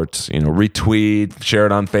support. Retweet, share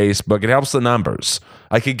it on Facebook. It helps the numbers.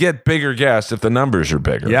 I could get bigger guests if the numbers are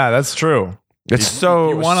bigger. Yeah, that's true. If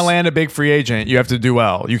you want to land a big free agent, you have to do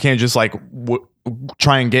well. You can't just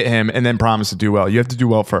try and get him and then promise to do well. You have to do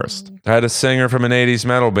well first. I had a singer from an 80s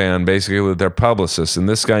metal band, basically with their publicist, and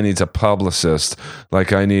this guy needs a publicist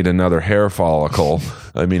like I need another hair follicle.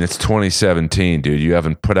 I mean, it's 2017, dude. You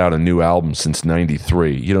haven't put out a new album since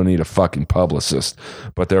 93. You don't need a fucking publicist.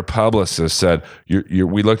 But their publicist said,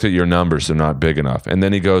 we looked at your numbers, they're not big enough. And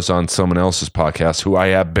then he goes on someone else's podcast who I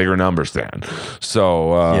have bigger numbers than.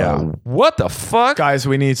 So, what the fuck? Guys,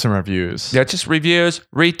 we need some reviews. Yeah, just reviews,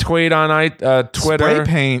 retweet on Twitter. Spray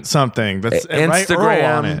paint something. That's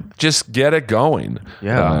Instagram. on it. Just get it going.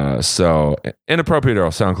 Yeah. So Inappropriate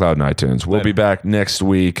Earl, SoundCloud and iTunes. We'll be back next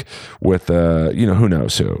week with, who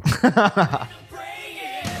knows who.